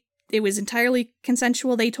 like, it was entirely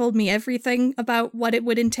consensual. They told me everything about what it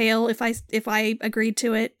would entail if I agreed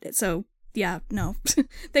to it. So, yeah, no.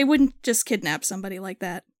 They wouldn't just kidnap somebody like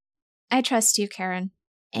that. I trust you, Karen.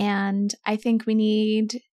 And I think we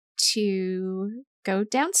need to go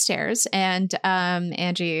downstairs, and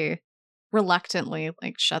Angie reluctantly,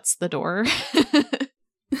 like, shuts the door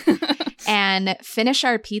and finish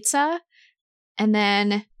our pizza. And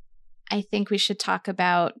then I think we should talk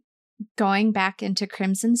about going back into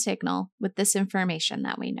Crimson Signal with this information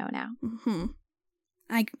that we know now. Mm-hmm.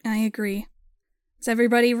 I agree. Is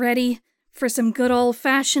everybody ready for some good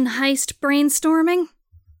old-fashioned heist brainstorming?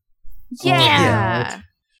 Yeah!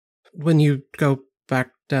 When you go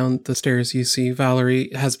back down the stairs, you see Valerie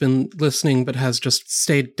has been listening but has just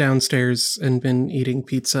stayed downstairs and been eating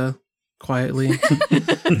pizza quietly.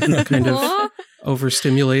 Kind of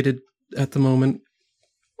overstimulated at the moment.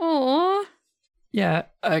 Aww. Yeah,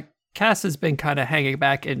 Cass has been kind of hanging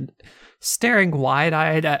back and staring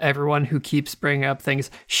wide-eyed at everyone who keeps bringing up things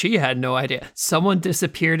she had no idea. Someone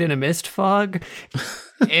disappeared in a mist fog.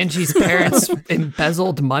 Angie's parents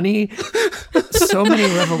embezzled money. So many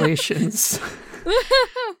revelations.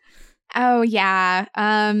 Oh, yeah.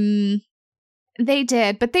 They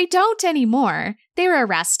did, but they don't anymore. They were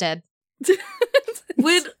arrested.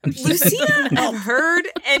 Would Lucia have heard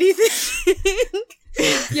anything?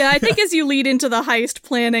 Yeah, I think as you lead into the heist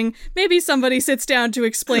planning, maybe somebody sits down to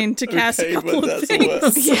explain to Cass a couple of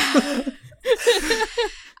things. Yeah.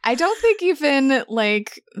 I don't think even,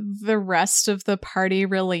 like, the rest of the party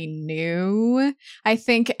really knew. I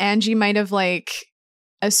think Angie might have, like,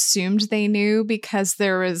 assumed they knew because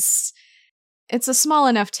it's a small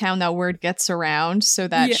enough town that word gets around, so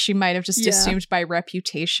that she might have just assumed by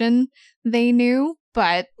reputation they knew.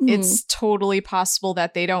 But it's totally possible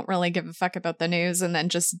that they don't really give a fuck about the news, and then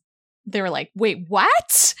just they were like, wait,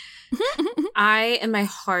 what? I, in my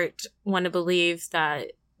heart, want to believe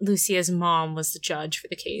that Lucia's mom was the judge for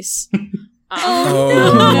the case.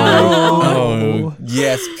 Oh,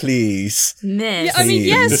 yes, please. Miss. Yeah, I mean,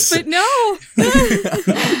 yes, but no.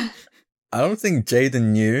 I don't think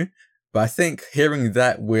Jaden knew, but I think hearing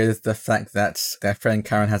that with the fact that their friend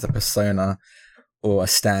Karen has a persona or a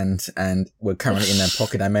stand, and we're currently in their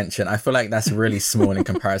pocket dimension. I feel like that's really small in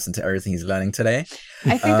comparison to everything he's learning today.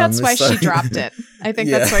 I think that's why she dropped it. I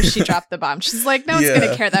think that's why she dropped the bomb. She's like, no one's going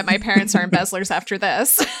to care that my parents are embezzlers after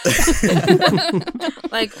this.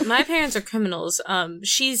 Like, my parents are criminals.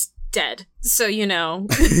 She's dead. So,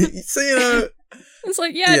 It's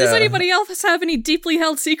like, does anybody else have any deeply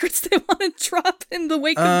held secrets they want to drop in the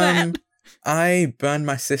wake of that? I burned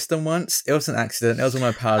my system once. It was an accident. It was when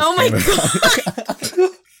my powers came about.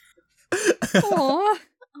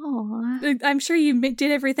 Aww. I'm sure you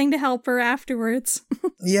did everything to help her afterwards.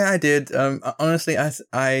 Yeah, I did. Honestly,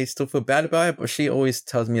 I still feel bad about it, but she always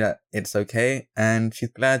tells me that it's okay, and she's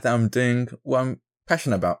glad that I'm doing what I'm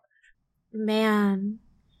passionate about. Man,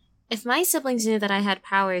 if my siblings knew that I had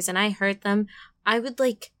powers and I hurt them, I would,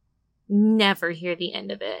 never hear the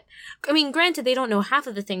end of it. I mean, granted, they don't know half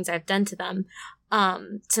of the things I've done to them,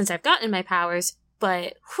 since I've gotten my powers,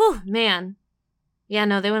 but, whew, man. Yeah,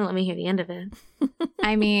 no, they wouldn't let me hear the end of it.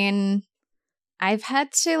 I mean, I've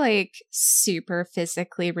had to, super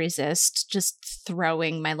physically resist just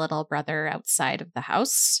throwing my little brother outside of the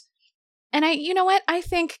house. And you know what? I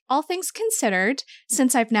think, all things considered,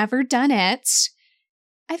 since I've never done it,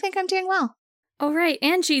 I think I'm doing well. Oh, right.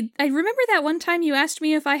 Angie, I remember that one time you asked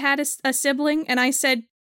me if I had a sibling, and I said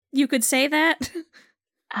you could say that.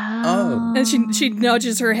 Oh. And she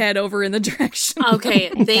nudges her head over in the direction. Okay,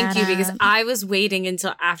 thank you, because I was waiting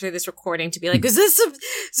until after this recording to be like, is this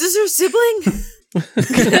her sibling?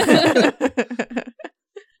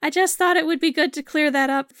 I just thought it would be good to clear that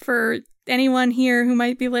up for anyone here who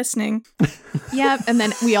might be listening. Yep, and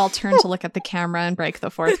then we all turn to look at the camera and break the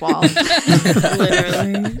fourth wall.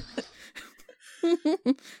 Literally.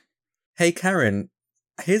 Hey, Karen,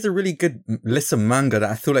 here's a really good list of manga that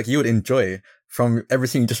I feel like you would enjoy from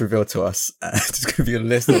everything you just revealed to us. It's going to be a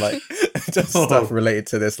list of just stuff related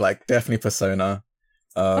to this, definitely Persona.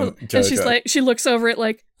 And she's she looks over it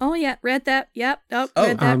oh yeah, read that. Yep. Read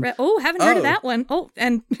that. Haven't heard of that one.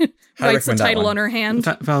 And writes the title on her hand.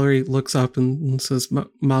 Valerie looks up and says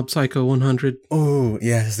Mob Psycho 100. Oh,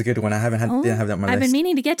 yeah, that's a good one. I didn't have that on my list. I've been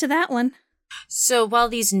meaning to get to that one. So while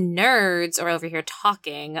these nerds are over here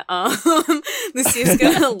talking, Lucia's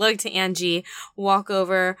gonna look to Angie, walk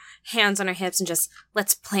over, hands on her hips, and just,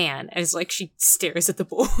 let's plan, as she stares at the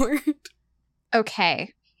board.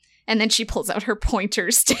 Okay. And then she pulls out her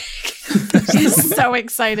pointer stick. She's so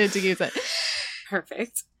excited to use it.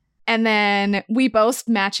 Perfect. And then we both,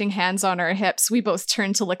 matching hands on our hips, we both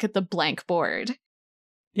turn to look at the blank board.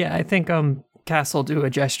 Yeah, I think Cass will do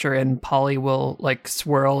a gesture and Polly will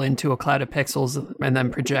swirl into a cloud of pixels and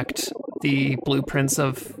then project the blueprints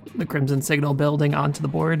of the Crimson Signal building onto the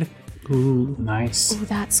board. Ooh, nice. Ooh,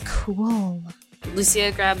 that's cool.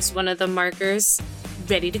 Lucia grabs one of the markers,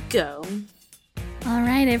 ready to go. All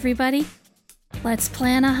right, everybody. Let's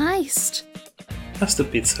plan a heist. Pass the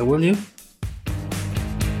pizza, will you?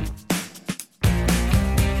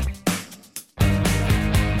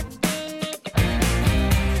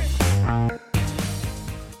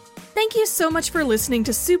 Thank you so much for listening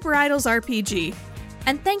to Super Idols RPG,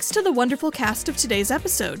 and thanks to the wonderful cast of today's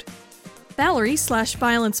episode.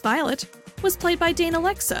 Valerie/Violence Violet was played by Dana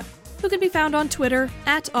Lexa, who can be found on Twitter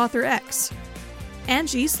 @AuthorX.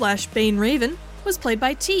 Angie/Bane Raven was played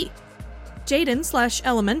by T.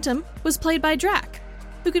 Jaden/Elementum was played by Drac,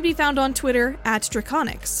 who can be found on Twitter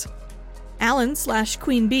 @Draconics.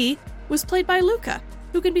 Alan/Queen Bee was played by Luca,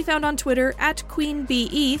 who can be found on Twitter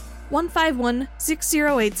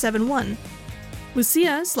 @QueenBE15160871.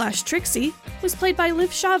 Lucia/Trixie was played by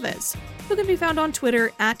Liv Chavez, who can be found on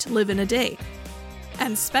Twitter @LiveInADay.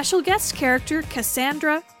 And special guest character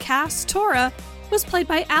Cassandra Cass Tora was played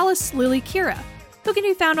by Alice Lily Kira, who can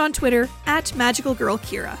be found on Twitter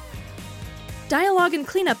 @MagicalGirlKira. Dialogue and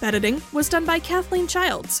cleanup editing was done by Kathleen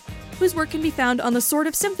Childs, whose work can be found on the Sword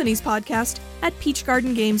of Symphonies podcast at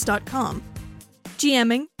peachgardengames.com.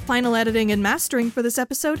 GMing, final editing, and mastering for this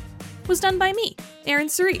episode was done by me, Aaron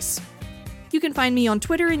Cerise. You can find me on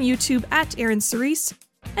Twitter and YouTube @AaronCerise,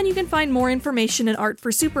 and you can find more information and art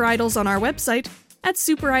for Super Idols on our website at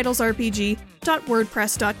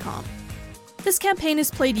superidolsrpg.wordpress.com. This campaign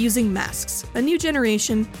is played using Masks, a new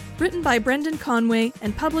generation, written by Brendan Conway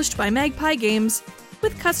and published by Magpie Games,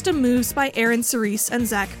 with custom moves by Aaron Cerise and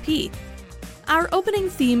Zach P. Our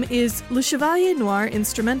opening theme is Le Chevalier Noir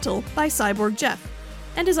Instrumental by Cyborg Jeff,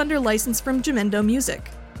 and is under license from Gemendo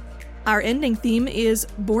Music. Our ending theme is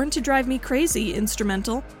Born to Drive Me Crazy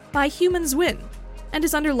Instrumental by Humans Win, and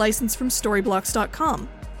is under license from Storyblocks.com.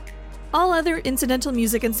 All other incidental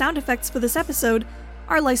music and sound effects for this episode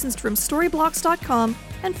are licensed from Storyblocks.com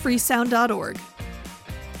and freesound.org.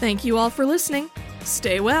 Thank you all for listening.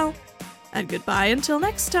 Stay well. And goodbye until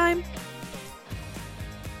next time.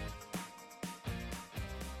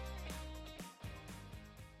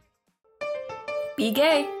 Be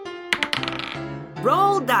gay.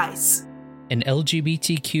 Roll dice. An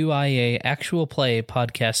LGBTQIA actual play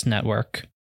podcast network.